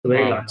it's a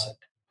very Wow. large set.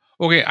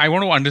 Okay, I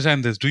want to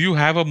understand this. Do you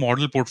have a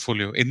model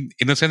portfolio in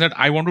the sense that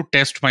I want to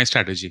test my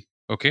strategy,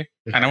 okay,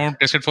 and I Right. want to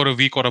test it for a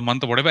week or a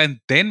month or whatever,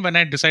 and then when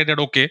I decide that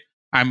okay,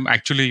 I'm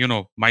actually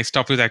my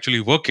stuff is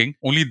actually working,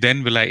 only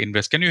then will I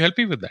invest. Can you help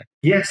me with that?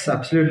 Yes,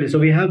 absolutely. So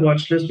we have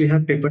watch lists, we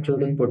have paper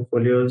trading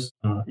portfolios.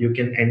 You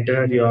can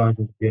enter your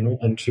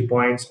entry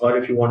points, or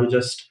if you want to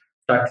just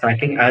start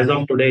tracking as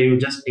of today, you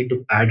just need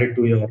to add it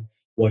to your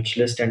watch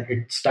list, and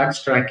it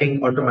starts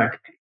tracking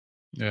automatically.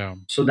 Yeah.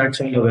 So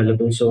that's all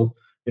available. So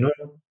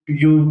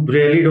you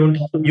really don't.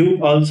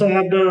 You also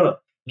have the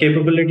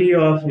capability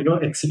of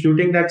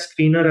executing that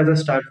screener as a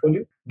start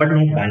folio, but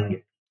not buying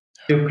it.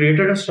 You've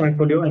created a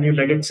portfolio and you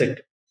let it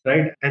sit,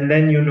 right? And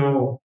then you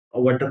know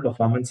what the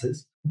performance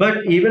is.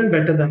 But even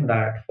better than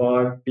that,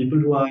 for people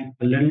who are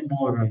a little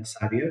more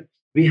savvier,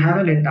 we have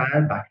an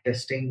entire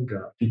backtesting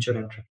feature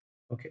on Track.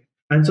 Okay.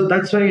 And so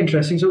that's very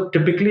interesting. So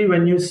typically,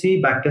 when you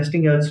see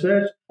backtesting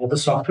elsewhere, the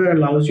software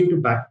allows you to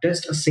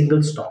backtest a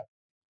single stock.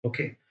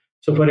 Okay.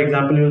 So for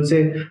example, you'll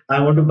say,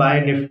 I want to buy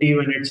Nifty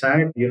when it's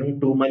at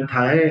 2 month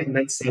high and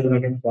then sell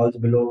when it falls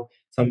below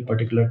some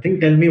particular thing.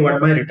 Tell me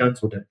what my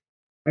returns would have.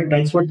 Right?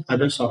 That's what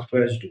other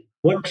softwares do.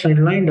 What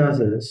Trendline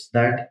does is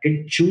that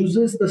it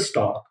chooses the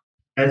stock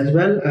as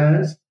well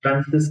as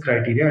runs this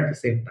criteria at the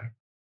same time.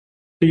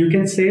 So you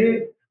can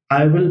say,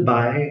 I will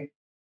buy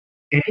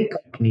any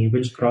company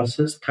which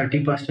crosses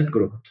 30%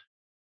 growth.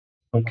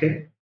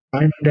 Okay.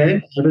 And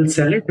then I will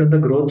sell it when the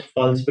growth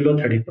falls below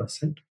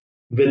 30%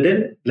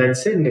 within,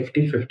 let's say,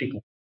 Nifty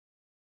 50.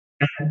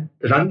 And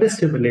run this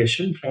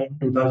simulation from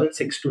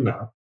 2006 to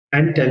now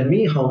and tell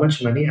me how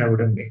much money I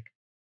would have made.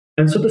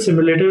 And so the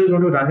simulator is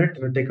going to run it.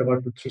 It will take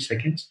about 2 3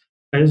 seconds.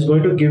 And it's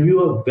going to give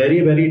you a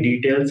very, very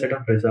detailed set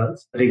of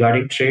results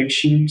regarding trade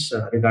sheets,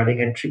 regarding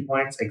entry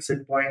points,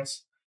 exit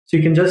points. So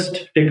you can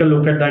just take a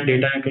look at that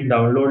data. You can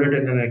download it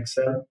in an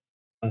Excel.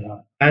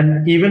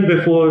 And even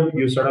before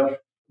you sort of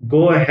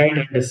go ahead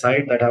and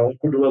decide that I want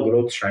to do a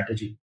growth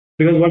strategy.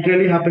 Because what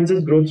really happens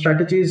is growth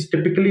strategies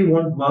typically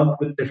won't work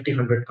with 50,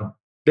 100 companies.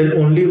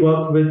 They'll only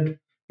work with,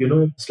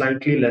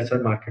 slightly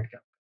lesser market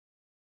cap.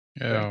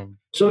 Right? Yeah.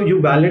 So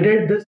you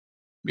validate this.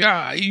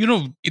 Yeah,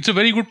 it's a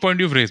very good point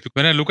you've raised.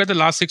 When I look at the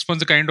last 6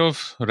 months, the kind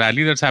of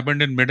rally that's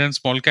happened in mid and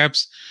small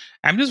caps,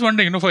 I'm just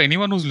wondering, for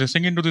anyone who's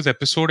listening into this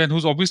episode and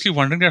who's obviously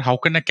wondering that how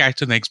can I catch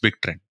the next big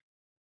trend?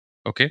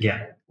 Okay.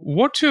 Yeah.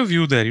 What's your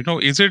view there?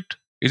 Is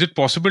it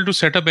possible to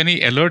set up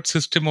any alert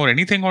system or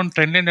anything on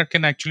Trendline that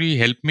can actually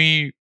help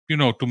me,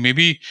 to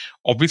maybe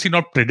obviously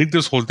not predict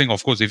this whole thing,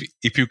 of course,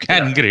 if you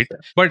can, Yeah. great.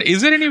 But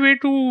is there any way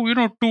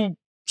to, to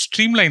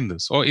streamline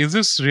this? Or is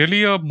this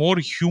really a more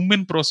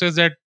human process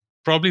that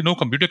probably no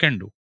computer can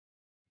do?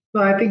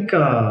 So I think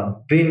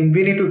we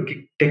need to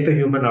take the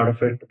human out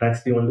of it.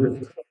 That's the only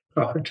way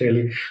of it,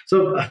 really.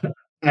 So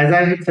as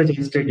I had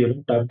suggested,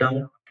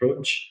 top-down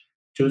approach,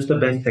 choose the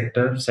best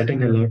sector, set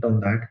an alert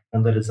on that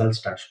on the results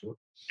dashboard,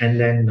 and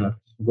then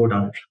go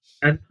down.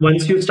 And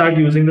once you start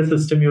using the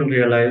system, you'll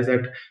realize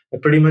that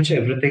pretty much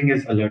everything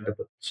is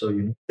alertable.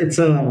 So it's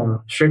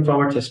a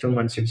straightforward system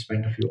once you've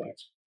spent a few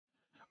hours.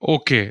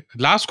 Okay.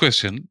 Last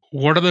question.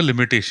 What are the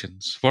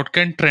limitations? What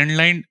can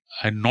Trendline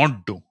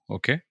not do?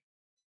 Okay.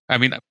 I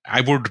mean,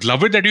 I would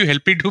love it that you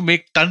help me to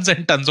make tons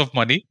and tons of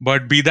money,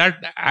 but be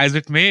that as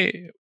it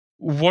may,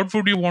 what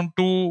would you want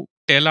to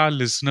tell our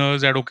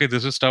listeners that, okay,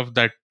 this is stuff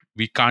that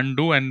we can't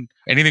do and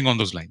anything on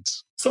those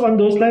lines? So on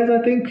those lines,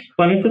 I think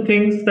one of the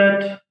things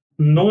that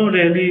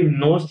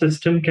no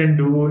system can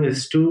do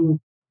is to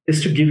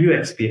give you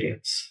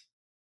experience,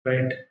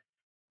 right?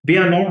 We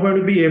are not going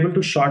to be able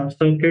to short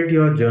circuit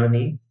your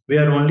journey. We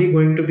are only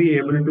going to be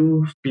able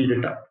to speed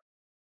it up,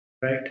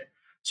 right?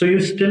 So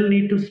you still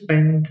need to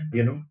spend,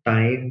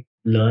 time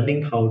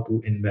learning how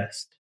to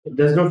invest.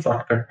 There's no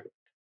shortcut to it,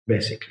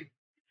 basically.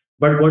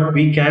 But what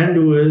we can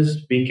do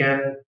is we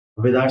can,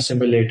 with our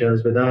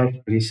simulators, with our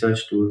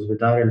research tools,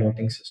 with our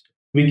alerting system,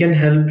 we can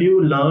help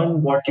you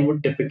learn what you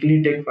would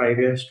typically take 5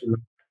 years to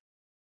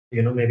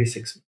learn, maybe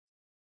 6 months,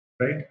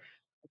 right?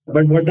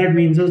 But what that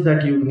means is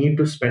that you need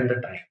to spend the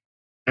time.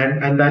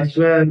 And that's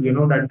where,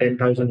 that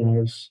 10,000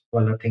 hours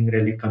wala thing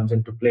really comes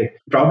into play.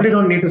 Probably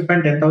don't need to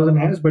spend 10,000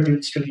 hours, but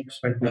you'll still need to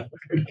spend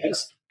 500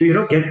 hours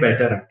to, get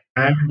better at.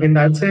 And in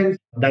that sense,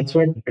 that's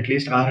what at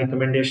least our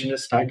recommendation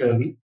is start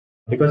early.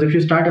 Because if you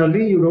start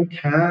early, you don't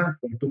have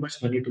too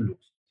much money to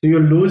lose. So you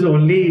lose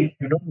only,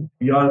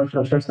 your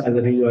fresher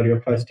salary or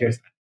your first year's.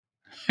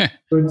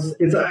 So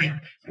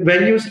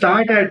when you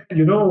start at,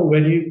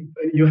 when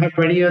you have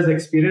 20 years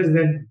experience,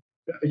 then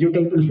you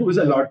tend to lose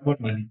a lot more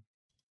money.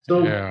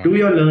 So Yeah. do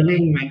your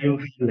learning when you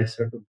have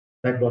lesser to.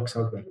 That works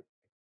out well.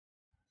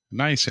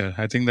 Nice. Yeah.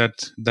 I think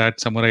that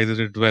summarizes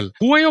it well.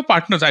 Who are your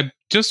partners? I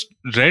just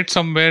read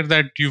somewhere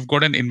that you've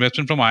got an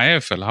investment from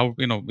IIFL. How,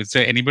 is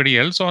there anybody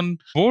else on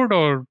board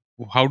or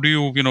how do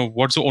you,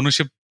 what's the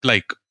ownership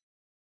like?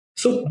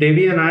 So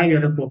Devi and I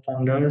are the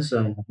co-founders.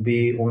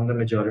 We own the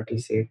majority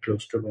stake,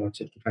 close to about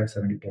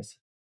 65-70%.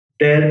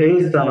 There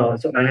is so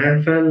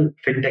IIFL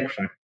FinTech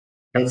Fund.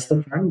 That's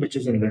the fund which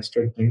is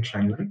invested in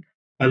Trendlyne.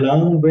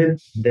 Along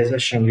with there's a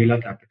Shangri-La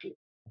Capital.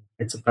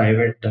 It's a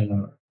private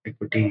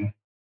equity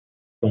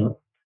firm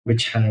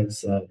which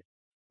has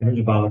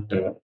about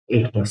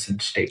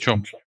 8% stake Sure.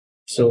 in Trendlyne.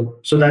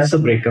 So that's the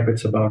breakup.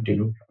 It's about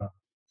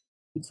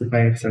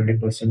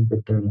 65-70%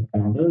 with the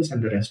founders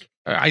and the rest.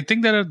 I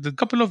think there are a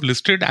couple of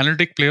listed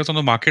analytic players on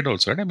the market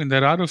also, right? I mean,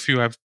 there are a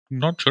few. I'm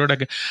not sure.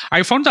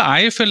 I found the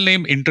IFL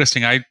name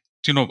interesting. I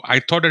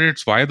thought that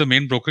it's via the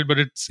main brokerage, but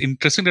it's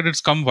interesting that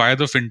it's come via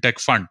the fintech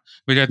fund,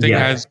 which I think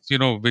Yeah. has,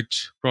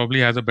 which probably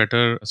has a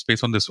better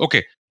space on this.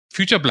 Okay.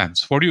 Future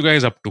plans. What are you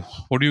guys up to?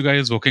 What are you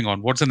guys working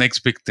on? What's the next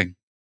big thing?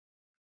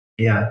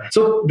 Yeah.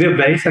 So we're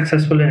very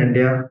successful in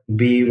India.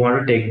 We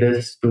want to take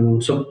this to,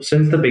 so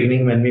since the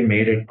beginning when we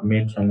made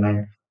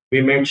Trendline,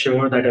 we made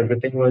sure that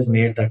everything was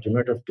made that, it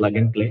was plug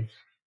and play.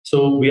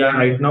 So we are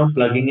right now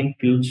plugging in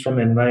fuels from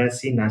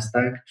NYSE,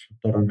 NASDAQ,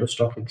 Toronto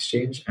Stock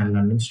Exchange, and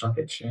London Stock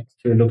Exchange.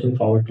 So we're looking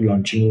forward to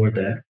launching over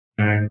there.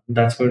 And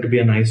that's going to be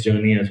a nice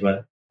journey as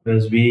well.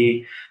 Because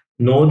we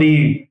know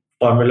the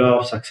formula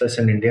of success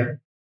in India.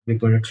 We're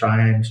going to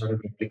try and sort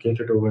of replicate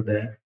it over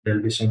there.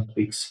 There'll be some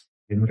tweaks,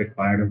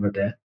 required over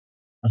there.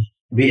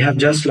 We have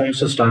just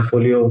launched a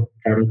Starfolio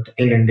product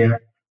in India.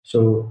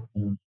 So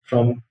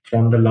from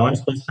the launch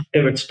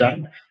perspective, it's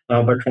done.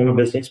 But from a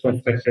business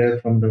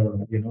perspective, from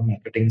the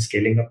marketing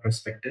scaling up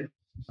perspective,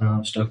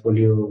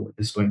 Starfolio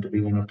is going to be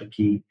one of the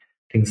key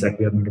things that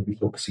we are going to be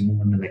focusing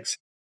on the next.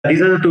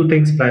 These are the two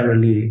things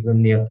primarily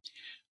near.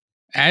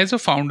 As a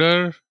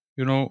founder,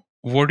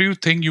 what do you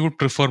think you would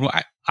prefer?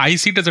 I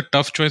see it as a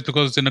tough choice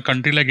because in a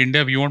country like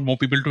India, we want more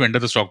people to enter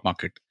the stock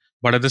market.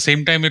 But at the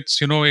same time, it's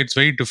it's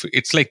very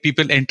it's like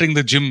people entering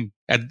the gym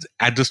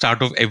at the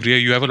start of every year.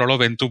 You have a lot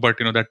of enthu, but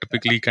that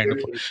typically kind of.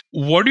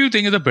 What do you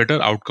think is a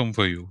better outcome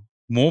for you?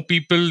 More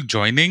people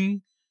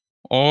joining,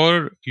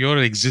 or your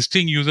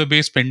existing user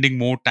base spending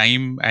more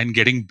time and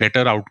getting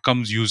better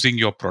outcomes using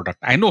your product?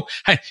 I know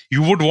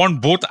you would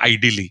want both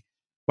ideally,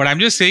 But I'm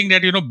just saying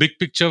that, big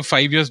picture,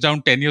 5 years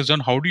down, 10 years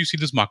down, how do you see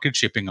this market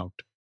shaping out?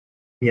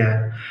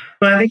 Yeah.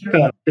 Well, I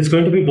think it's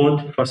going to be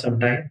both for some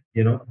time,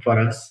 for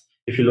us.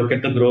 If you look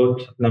at the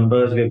growth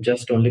numbers, we've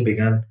just only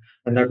begun.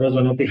 And that was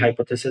one of the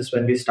hypotheses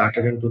when we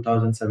started in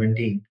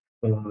 2017.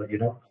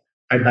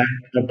 At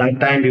that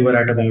time, we were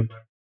at about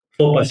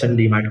 4%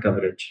 DMAT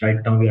coverage.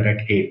 Right now, we are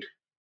at 8,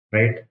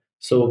 right?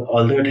 So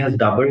although it has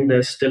doubled,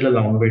 there's still a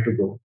long way to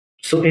go.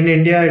 So in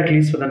India, at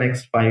least for the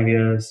next 5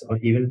 years or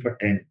even for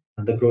 10,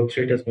 the growth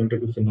rate is going to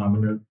be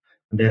phenomenal.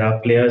 There are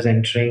players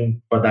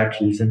entering for that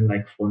reason,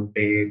 like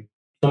PhonePe,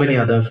 so many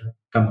other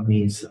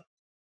companies,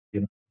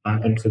 are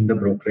entering the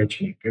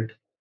brokerage market.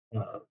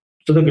 Uh,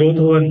 so the growth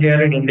over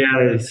here in India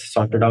is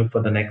sorted out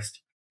for the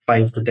next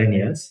 5 to 10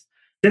 years.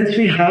 Since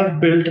we have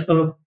built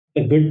a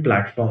good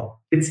platform,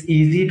 it's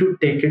easy to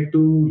take it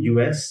to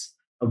US,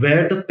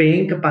 where the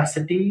paying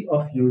capacity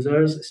of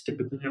users is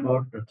typically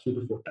about 3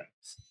 to 4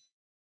 times.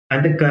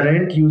 And the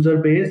current user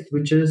base,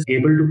 which is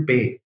able to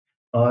pay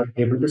or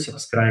able to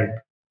subscribe,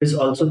 is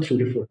also 3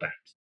 to 4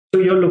 times.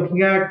 So you're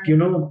looking at,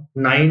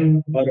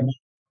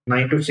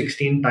 9 to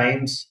 16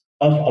 times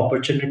of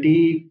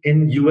opportunity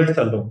in US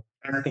alone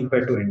as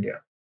compared to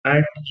India.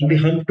 And the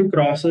hump to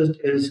cross it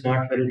is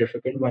not very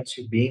difficult once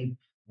you've been,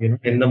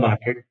 in the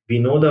market. We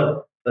know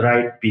the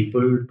right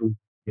people to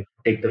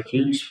take the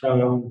fields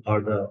from,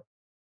 or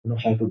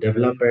how to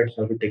develop it,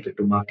 how to take it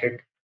to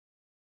market.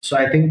 So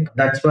I think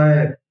that's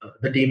why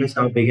the team is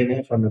now big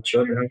enough or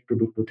mature enough to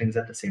do two things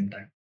at the same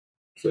time.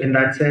 So in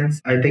that sense,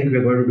 I think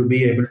we're going to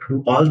be able to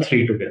do all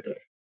three together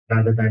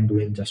rather than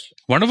doing just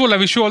one. Wonderful. I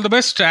wish you all the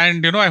best.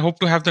 And, I hope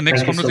to have the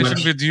next Thank you so conversation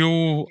much. with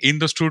you in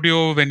the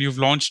studio when you've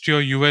launched your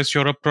US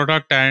Europe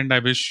product. And I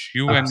wish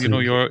you and,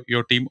 Absolutely.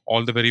 your team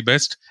all the very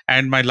best.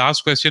 And my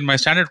last question, my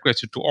standard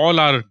question to all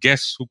our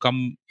guests who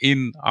come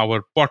in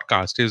our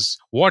podcast is,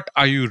 what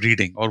are you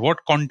reading, or what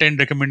content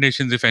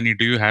recommendations, if any,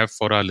 do you have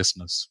for our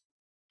listeners?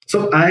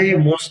 So I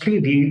mostly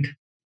read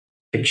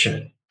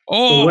fiction.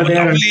 Oh, Over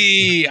there,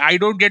 lovely. I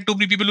don't get too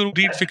many people who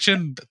read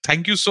fiction.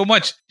 Thank you so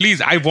much. Please,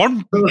 I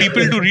want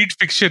people to read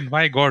fiction.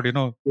 My God, Tell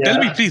me,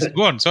 yeah. please.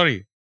 Go on.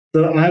 Sorry.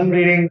 So I'm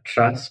reading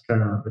Trust,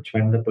 which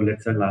won the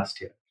Pulitzer last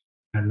year,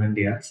 and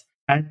Diaz.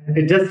 And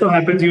it just so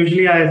happens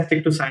usually I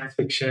stick to science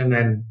fiction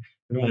and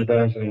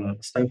other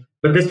stuff.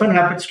 But this one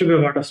happens to be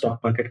about a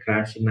stock market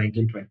crash in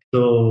 1920.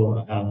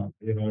 So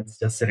it's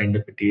just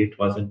serendipity. It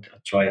wasn't a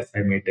choice I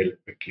made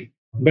deliberately.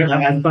 But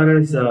as far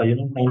as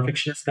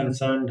nonfiction is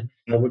concerned,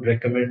 I would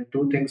recommend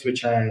two things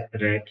which I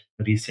read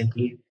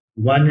recently.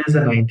 One is a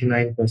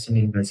 99%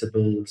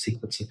 Invisible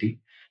Secret City.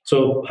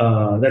 So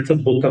that's a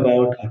book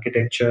about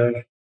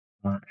architecture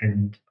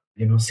and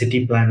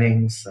city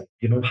plannings.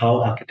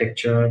 How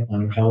architecture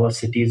and how our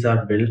cities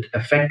are built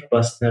affect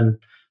personal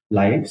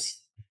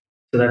lives.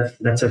 So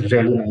that's a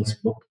really nice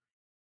book.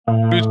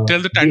 Will you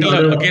tell the The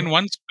title again other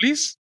once,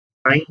 please?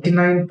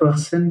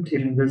 99%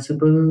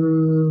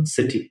 Invisible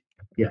City.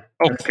 Yeah,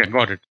 that's Okay,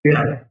 got it.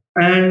 yeah.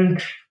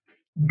 And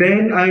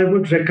then I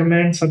would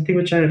recommend something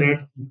which I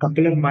read a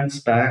couple of months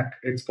back.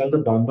 It's called The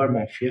Bomber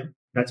Mafia.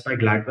 That's by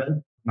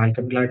Gladwell,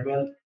 Malcolm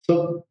Gladwell.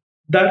 So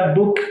that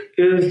book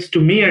is, to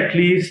me at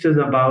least, is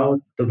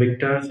about the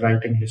victors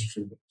writing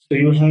history. So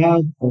you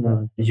have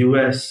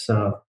U.S.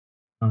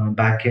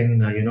 Back in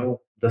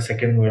the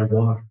Second World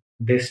War.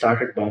 They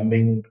started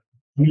bombing.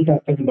 I'm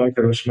not talking about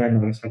Hiroshima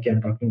and Nagasaki.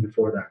 I'm talking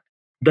before that.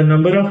 The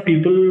number of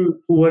people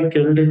who were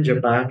killed in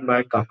Japan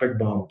by carpet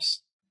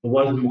bombs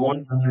was more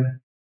than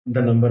the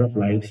number of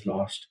lives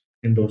lost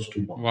in those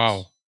two bombs.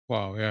 Wow.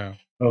 Wow. Yeah.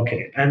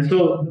 Okay. And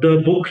so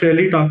the book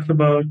really talks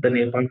about the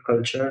napalm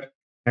culture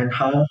and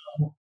how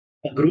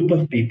a group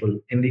of people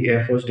in the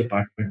Air Force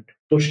Department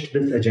pushed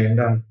this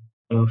agenda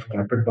of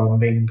carpet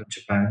bombing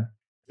Japan.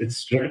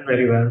 It's written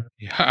very well.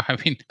 Yeah, I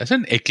mean, that's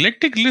an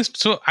eclectic list.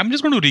 So I'm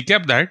just going to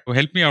recap that.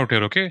 Help me out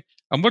here, okay?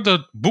 But the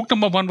book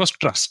number one was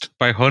Trust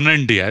by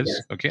Hernan Diaz.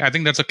 Yes. Okay, I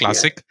think that's a Yeah.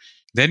 classic.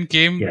 Then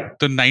came Yeah.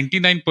 the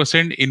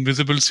 99%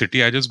 Invisible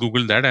City. I just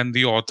Googled that, and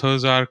the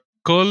authors are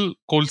Karl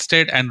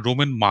Kolstad and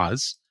Roman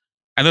Mars.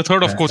 And the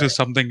third, of That's course, right. is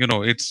something,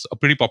 it's a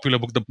pretty popular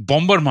book, The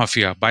Bomber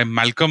Mafia by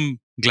Malcolm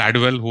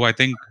Gladwell, who I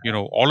think,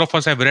 all of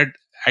us have read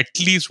at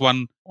least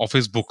one of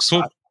his books.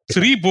 So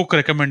 3 book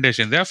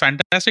recommendations. They are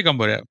fantastic,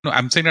 Amber. No,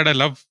 I'm saying that I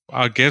love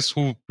our guests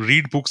who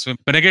read books.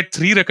 When I get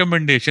 3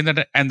 recommendations,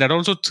 and that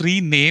also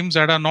 3 names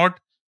that are not,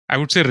 I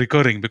would say,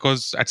 recurring,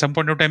 because at some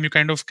point of time you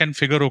kind of can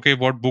figure, okay,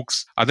 what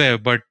books are there,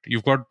 but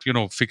you've got,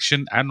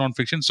 fiction and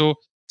non-fiction. So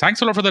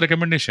thanks a lot for the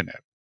recommendation.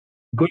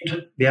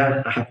 Good.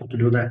 Yeah, happy to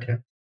do that. Yeah.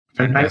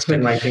 And thanks for Fantastic.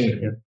 inviting me.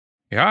 Yeah.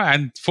 Yeah,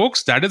 and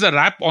folks, that is a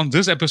wrap on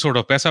this episode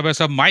of Paisa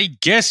Paisa. My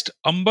guest,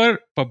 Amber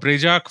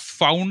Pabrejak,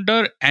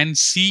 founder and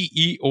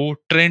CEO,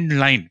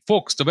 Trendlyne.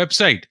 Folks, the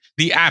website,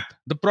 the app,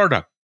 the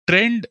product,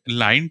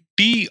 Trendlyne,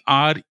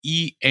 Trendlyne.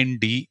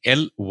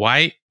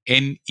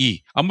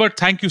 Amber,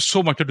 thank you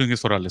so much for doing this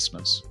for our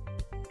listeners.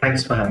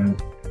 Thanks for having me.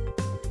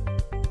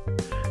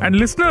 And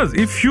listeners,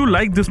 if you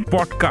like this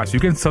podcast, you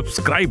can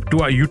subscribe to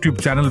our YouTube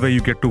channel where you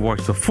get to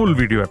watch the full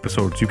video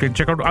episodes. You can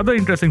check out other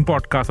interesting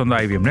podcasts on the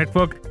IVM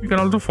network. You can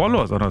also follow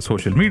us on our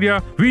social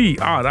media. We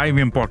are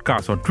IVM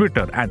Podcast on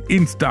Twitter and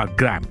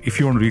Instagram. If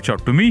you want to reach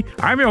out to me,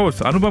 I'm your host,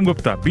 Anupam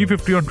Gupta,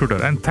 B50 on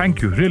Twitter. And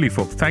thank you, really,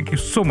 folks. Thank you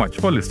so much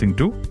for listening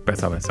to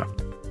Paisa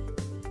Vaisa.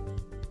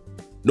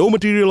 No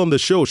material on the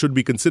show should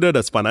be considered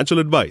as financial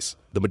advice.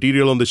 The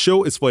material on the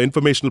show is for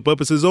informational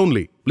purposes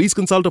only. Please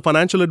consult a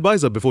financial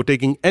advisor before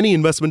taking any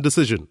investment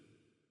decision.